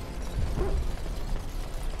go!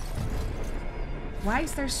 Why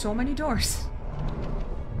is there so many doors?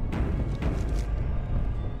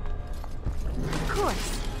 Of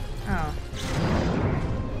course. Oh.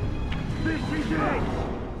 This is it!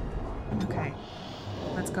 Okay.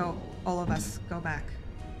 Let's go. All of us. Go back.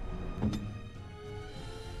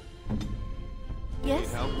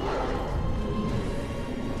 Yes?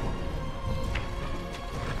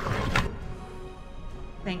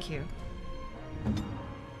 Thank you.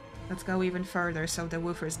 Let's go even further so the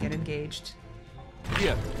woofers get engaged.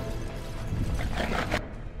 Here.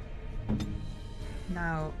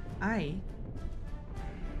 Now,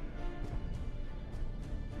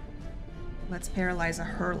 let's paralyze a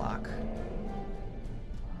Hurlock.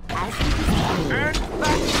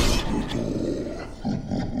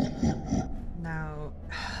 Now,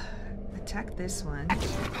 attack this one.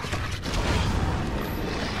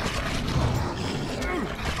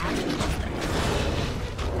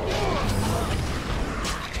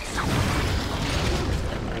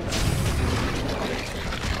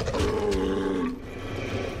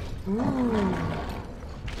 Ooh.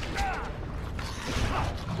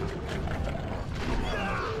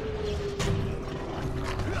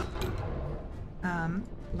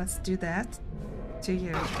 Let's do that to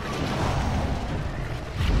you.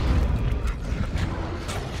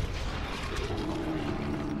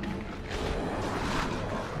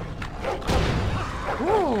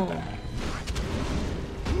 Ooh.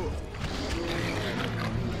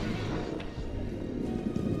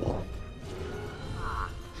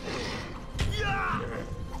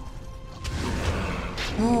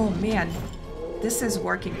 This is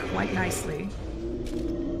working quite nicely.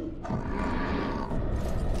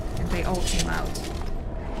 And they all came out.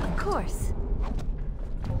 Of course.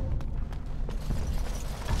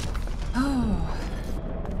 Oh.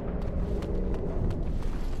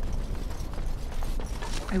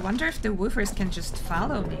 I wonder if the woofers can just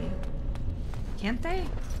follow me. Can't they?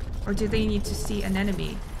 Or do they need to see an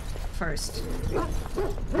enemy first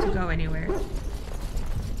to go anywhere?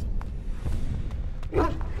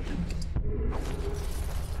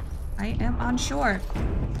 I am unsure.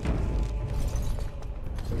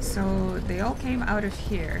 So they all came out of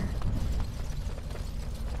here.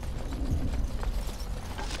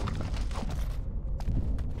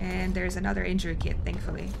 And there's another injury kit,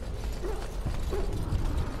 thankfully.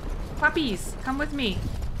 Puppies, come with me.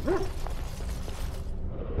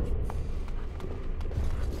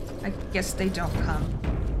 I guess they don't come.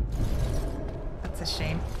 That's a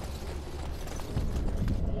shame.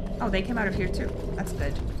 Oh, they came out of here too. That's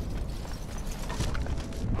good.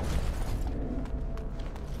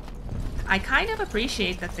 I kind of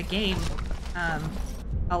appreciate that the game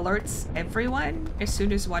alerts everyone as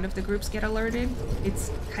soon as one of the groups get alerted. It's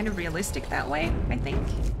kind of realistic that way, I think.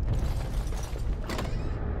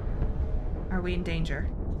 Are we in danger?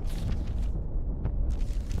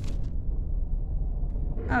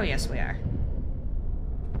 Oh, yes, we are.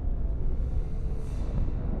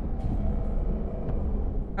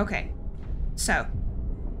 Okay, so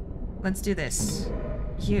let's do this.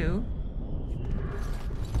 You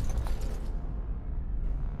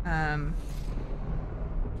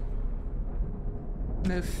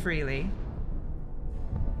move freely.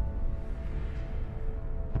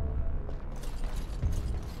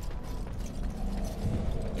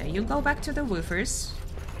 Yeah, you go back to the woofers.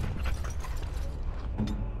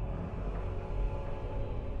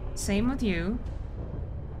 Same with you.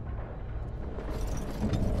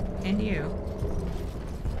 And you.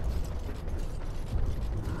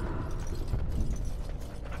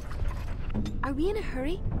 Are we in a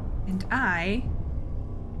hurry? And I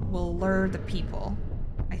will lure the people,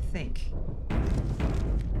 I think.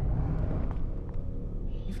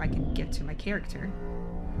 If I can get to my character.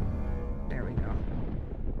 There we go.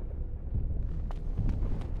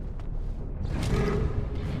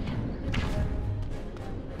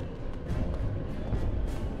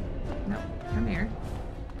 No, come here.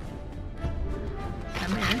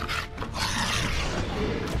 Come here.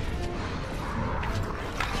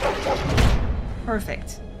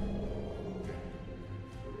 Perfect.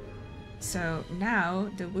 So now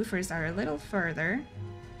the woofers are a little further.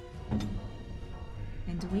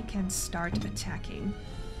 And we can start attacking.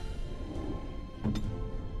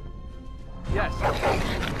 Yes.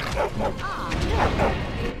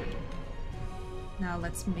 Now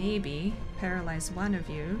let's maybe paralyze one of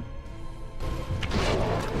you.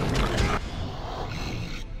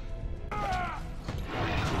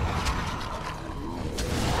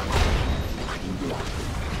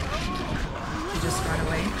 Just run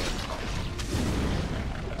away.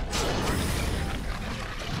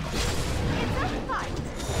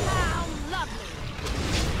 How lovely!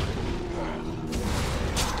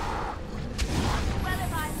 Well,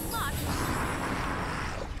 if I must.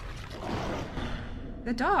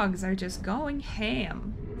 The dogs are just going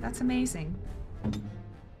ham. That's amazing.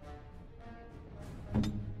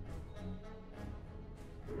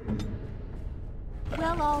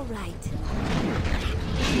 Well, all right.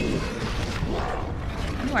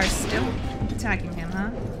 You are still attacking him, huh?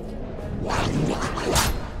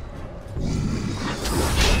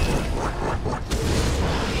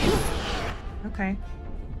 Okay.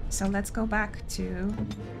 So let's go back to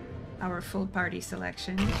our full party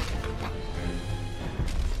selection.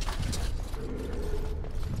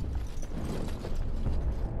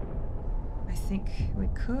 I think we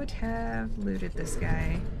could have looted this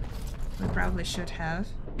guy. We probably should have.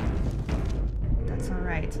 That's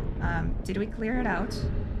alright. Did we clear it out?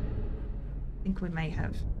 I think we may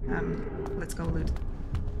have. Let's go loot.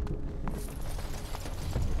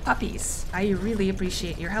 Puppies, I really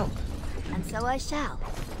appreciate your help. And so I shall.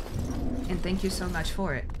 And thank you so much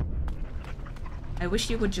for it. I wish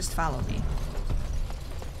you would just follow me.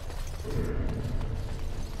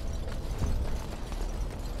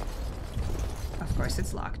 Of course,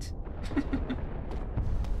 it's locked.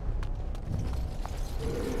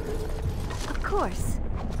 Of course.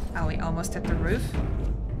 Are we almost at the roof?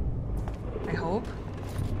 I hope.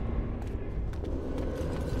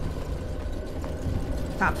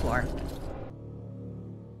 Top floor.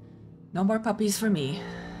 No more puppies for me.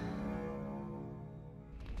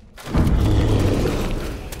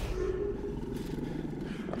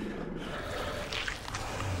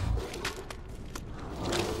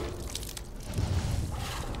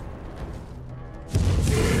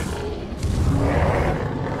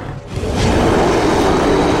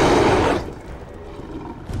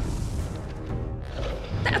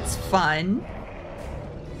 fun.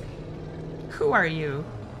 Who are you?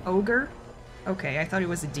 Ogre? Okay, I thought it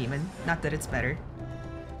was a demon. Not that it's better.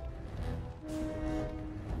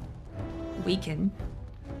 Weaken.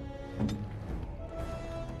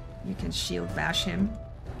 You can shield bash him.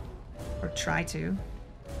 Or try to.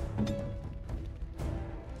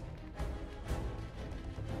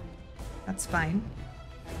 That's fine.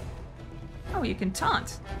 Oh, you can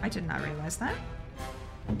taunt. I did not realize that.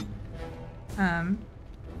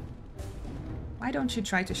 Why don't you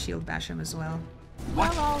try to shield bash him as well?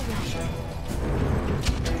 Well, all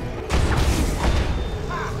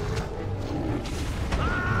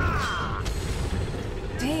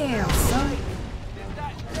Damn, son.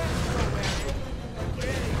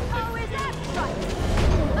 Oh, is that right?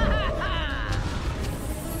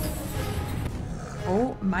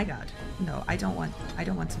 Oh my god. No, I don't want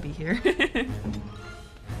to be here.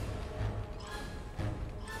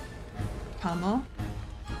 Pummel.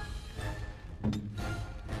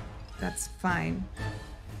 That's fine.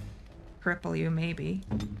 Cripple you, maybe.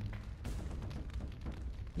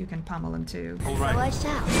 You can pummel him too. All right. I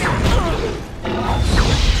shall.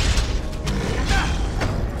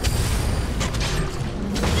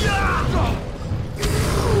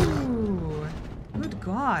 Ooh, good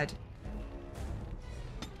god.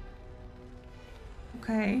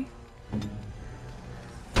 Okay.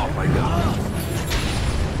 Oh my god.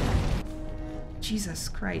 Jesus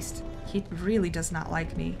Christ. He really does not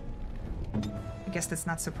like me. I guess that's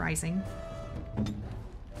not surprising.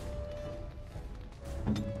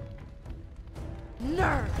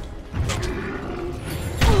 Nerd.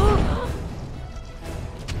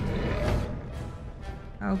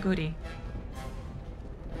 Oh, goody.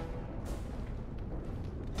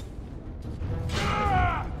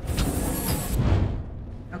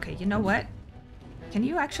 Okay, you know what? Can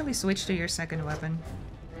you actually switch to your second weapon?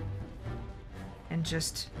 And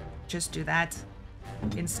just do that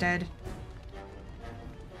instead?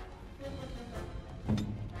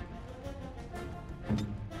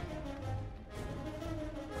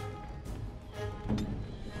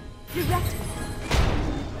 Direct.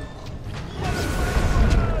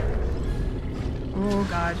 Oh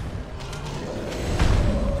god.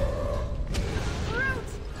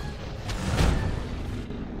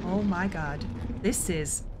 Oh my god. This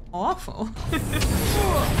is awful.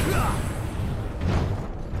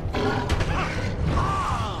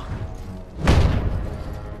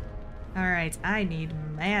 Alright, I need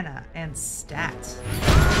mana and stats.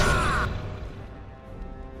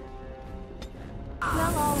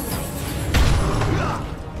 Well, all right.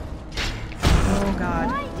 Oh god.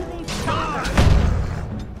 Why do they stop?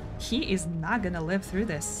 He is not gonna live through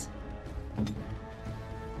this.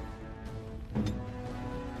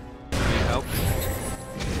 Need help?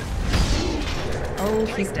 Oh,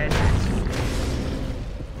 he's dead.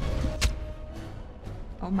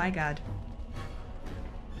 Oh my god.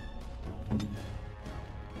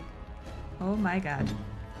 Oh my god.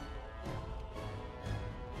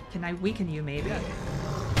 Can I weaken you, maybe?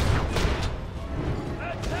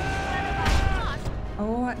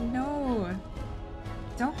 Oh, no.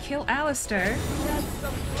 Don't kill Alistair.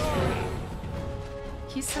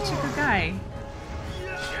 He's such a good guy.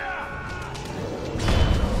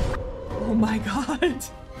 Oh my god.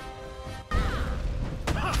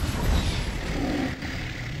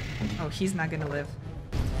 Oh, he's not gonna live.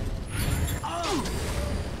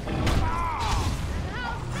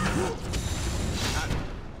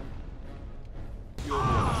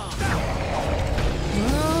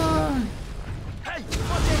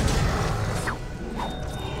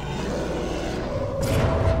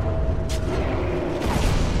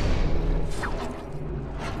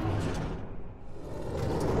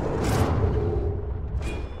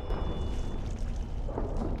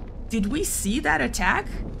 Did we see that attack?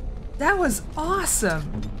 That was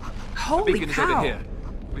awesome. Holy Beacon cow. is over here.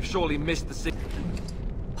 We've surely missed the signal.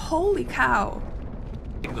 Holy cow.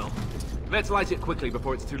 Let's light it quickly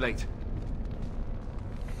before it's too late.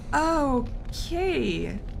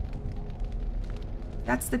 Okay.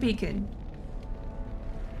 That's the beacon.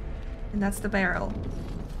 And that's the barrel.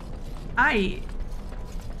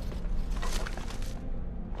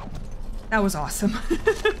 That was awesome.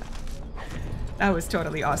 That was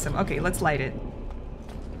totally awesome. Okay, let's light it.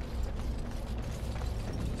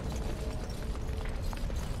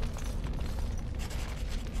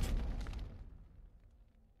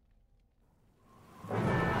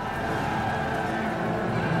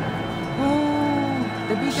 Oh,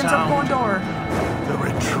 the beacons of Gondor. The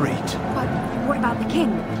retreat. But what about the king?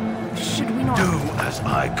 Should we not... Do as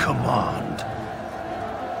I command.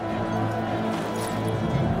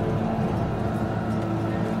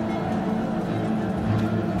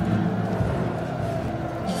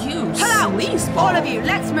 police, all of you,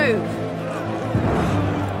 let's move.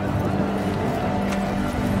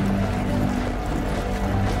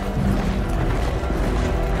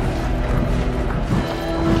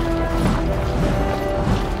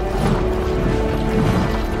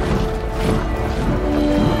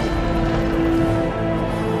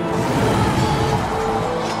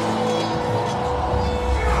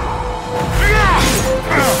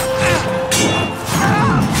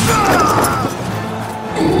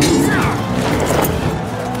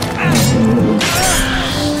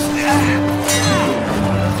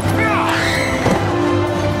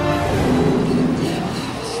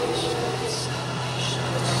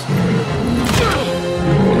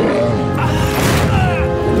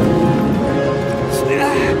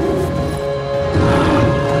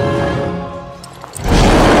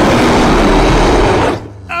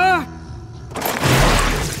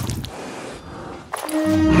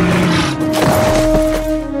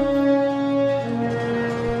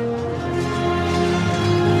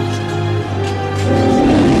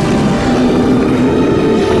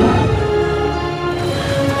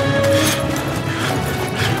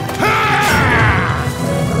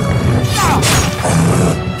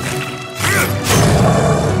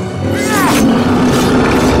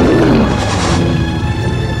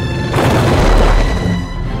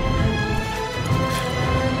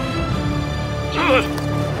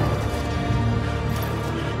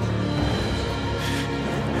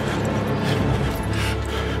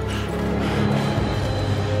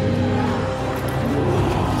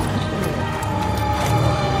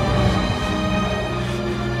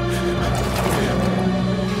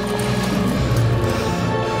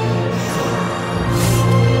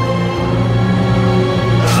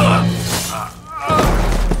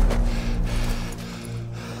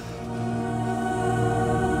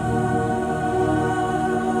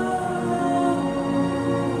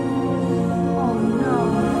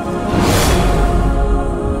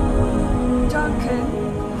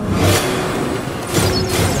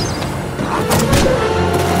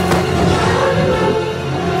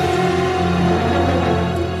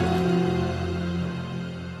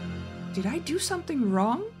 Did I do something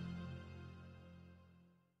wrong?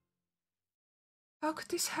 How could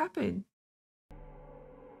this happen?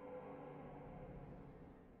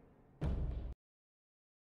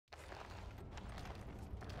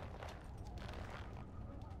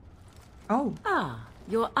 Oh. Ah,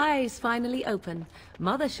 your eyes finally open.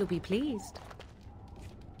 Mother shall be pleased.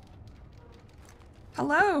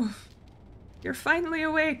 Hello. You're finally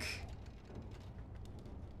awake.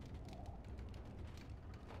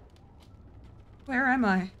 Where am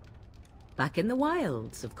I? Back in the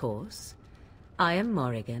wilds, of course. I am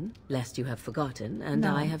Morrigan, lest you have forgotten, and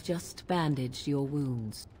No. I have just bandaged your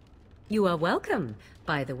wounds. You are welcome,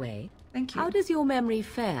 by the way. Thank you. How does your memory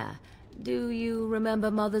fare? Do you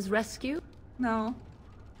remember Mother's rescue? No.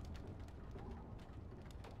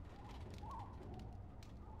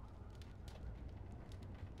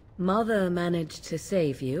 Mother managed to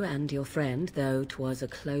save you and your friend, though 'twas a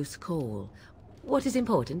close call. What is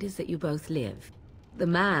important is that you both live. The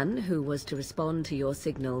man who was to respond to your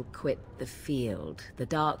signal quit the field. The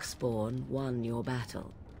Darkspawn won your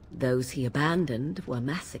battle. Those he abandoned were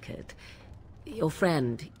massacred. Your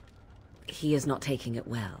friend, he is not taking it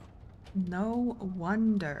well. No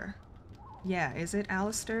wonder. Yeah, is it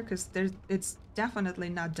Alistair? Because it's definitely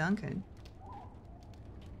not Duncan.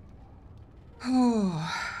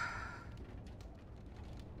 Oh.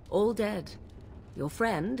 All dead. Your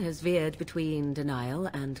friend has veered between denial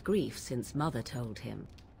and grief since Mother told him.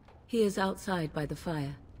 He is outside by the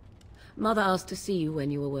fire. Mother asked to see you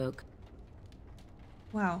when you awoke.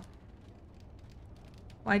 Wow.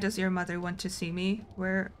 Why does your mother want to see me?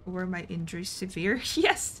 Were my injuries severe?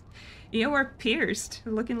 Yes! You are pierced,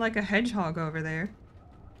 looking like a hedgehog over there.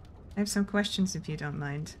 I have some questions if you don't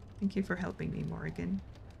mind. Thank you for helping me, Morrigan.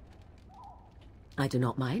 I do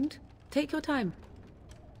not mind. Take your time.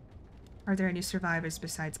 Are there any survivors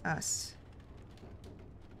besides us?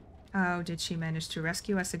 How did she manage to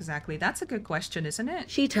rescue us exactly? That's a good question, isn't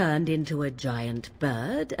it? She turned into a giant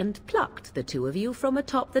bird and plucked the two of you from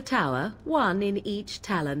atop the tower, one in each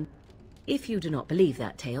talon. If you do not believe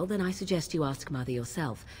that tale, then I suggest you ask Mother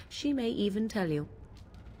yourself. She may even tell you.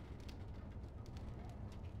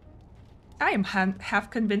 I am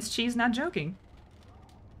half convinced she's not joking.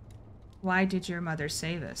 Why did your mother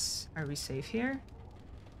save us? Are we safe here?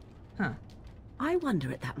 Huh. I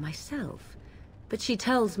wonder at that myself. But she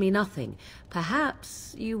tells me nothing.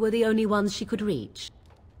 Perhaps you were the only ones she could reach.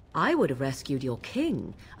 I would have rescued your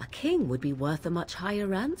king. A king would be worth a much higher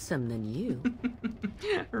ransom than you.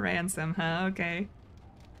 Ransom, huh? Okay.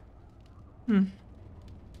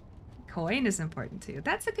 Coin is important too.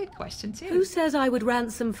 That's a good question too. Who says I would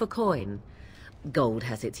ransom for coin? Gold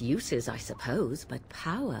has its uses, I suppose, but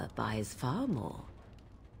power buys far more.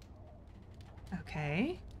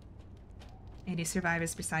 Okay. Any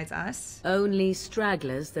survivors besides us? Only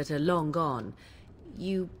stragglers that are long gone.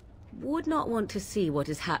 You would not want to see what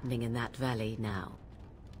is happening in that valley now.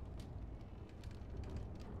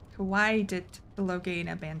 Why did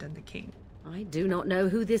Loghain abandon the king? I do not know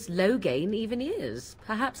who this Loghain even is.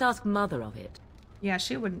 Perhaps ask Mother of it. Yeah,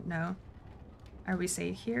 she wouldn't know. Are we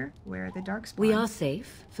safe here? Where are the Darkspawn? We are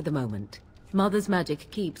safe, for the moment. Mother's magic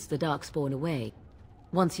keeps the Darkspawn away.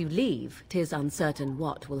 Once you leave, 'tis uncertain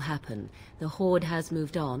what will happen. The Horde has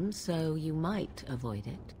moved on, so you might avoid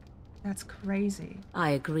it. That's crazy. I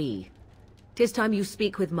agree. 'Tis time you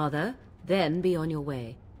speak with Mother, then be on your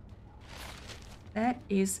way. That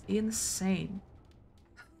is insane.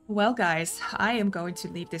 Well, guys, I am going to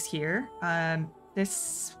leave this here.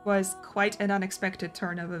 This was quite an unexpected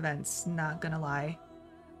turn of events, not gonna lie.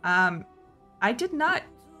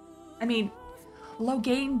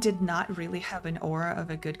 Loghain did not really have an aura of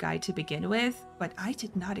a good guy to begin with, but I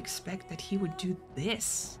did not expect that he would do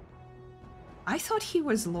this. I thought he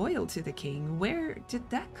was loyal to the king. Where did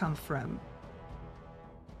that come from?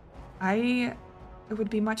 I would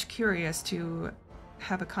be much curious to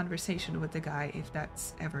have a conversation with the guy if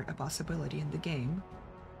that's ever a possibility in the game.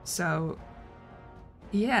 So,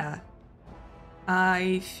 yeah.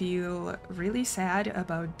 I feel really sad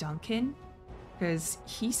about Duncan, because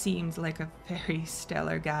he seemed like a very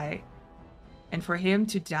stellar guy. And for him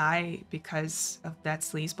to die because of that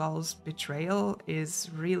sleazeball's betrayal is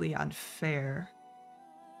really unfair.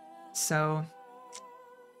 So,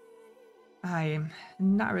 I'm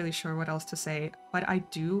not really sure what else to say, but I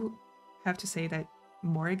do have to say that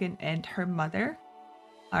Morrigan and her mother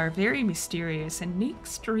are very mysterious and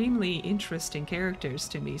extremely interesting characters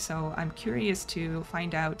to me, so I'm curious to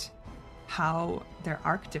find out how their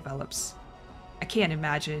arc develops. I can't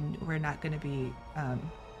imagine we're not going to be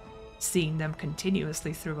seeing them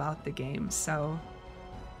continuously throughout the game, so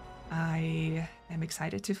I am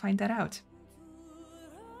excited to find that out.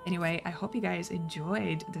 Anyway, I hope you guys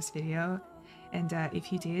enjoyed this video, and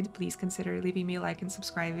if you did, please consider leaving me a like and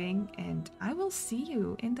subscribing, and I will see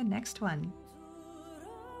you in the next one.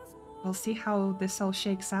 We'll see how this all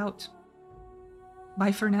shakes out.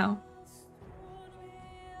 Bye for now.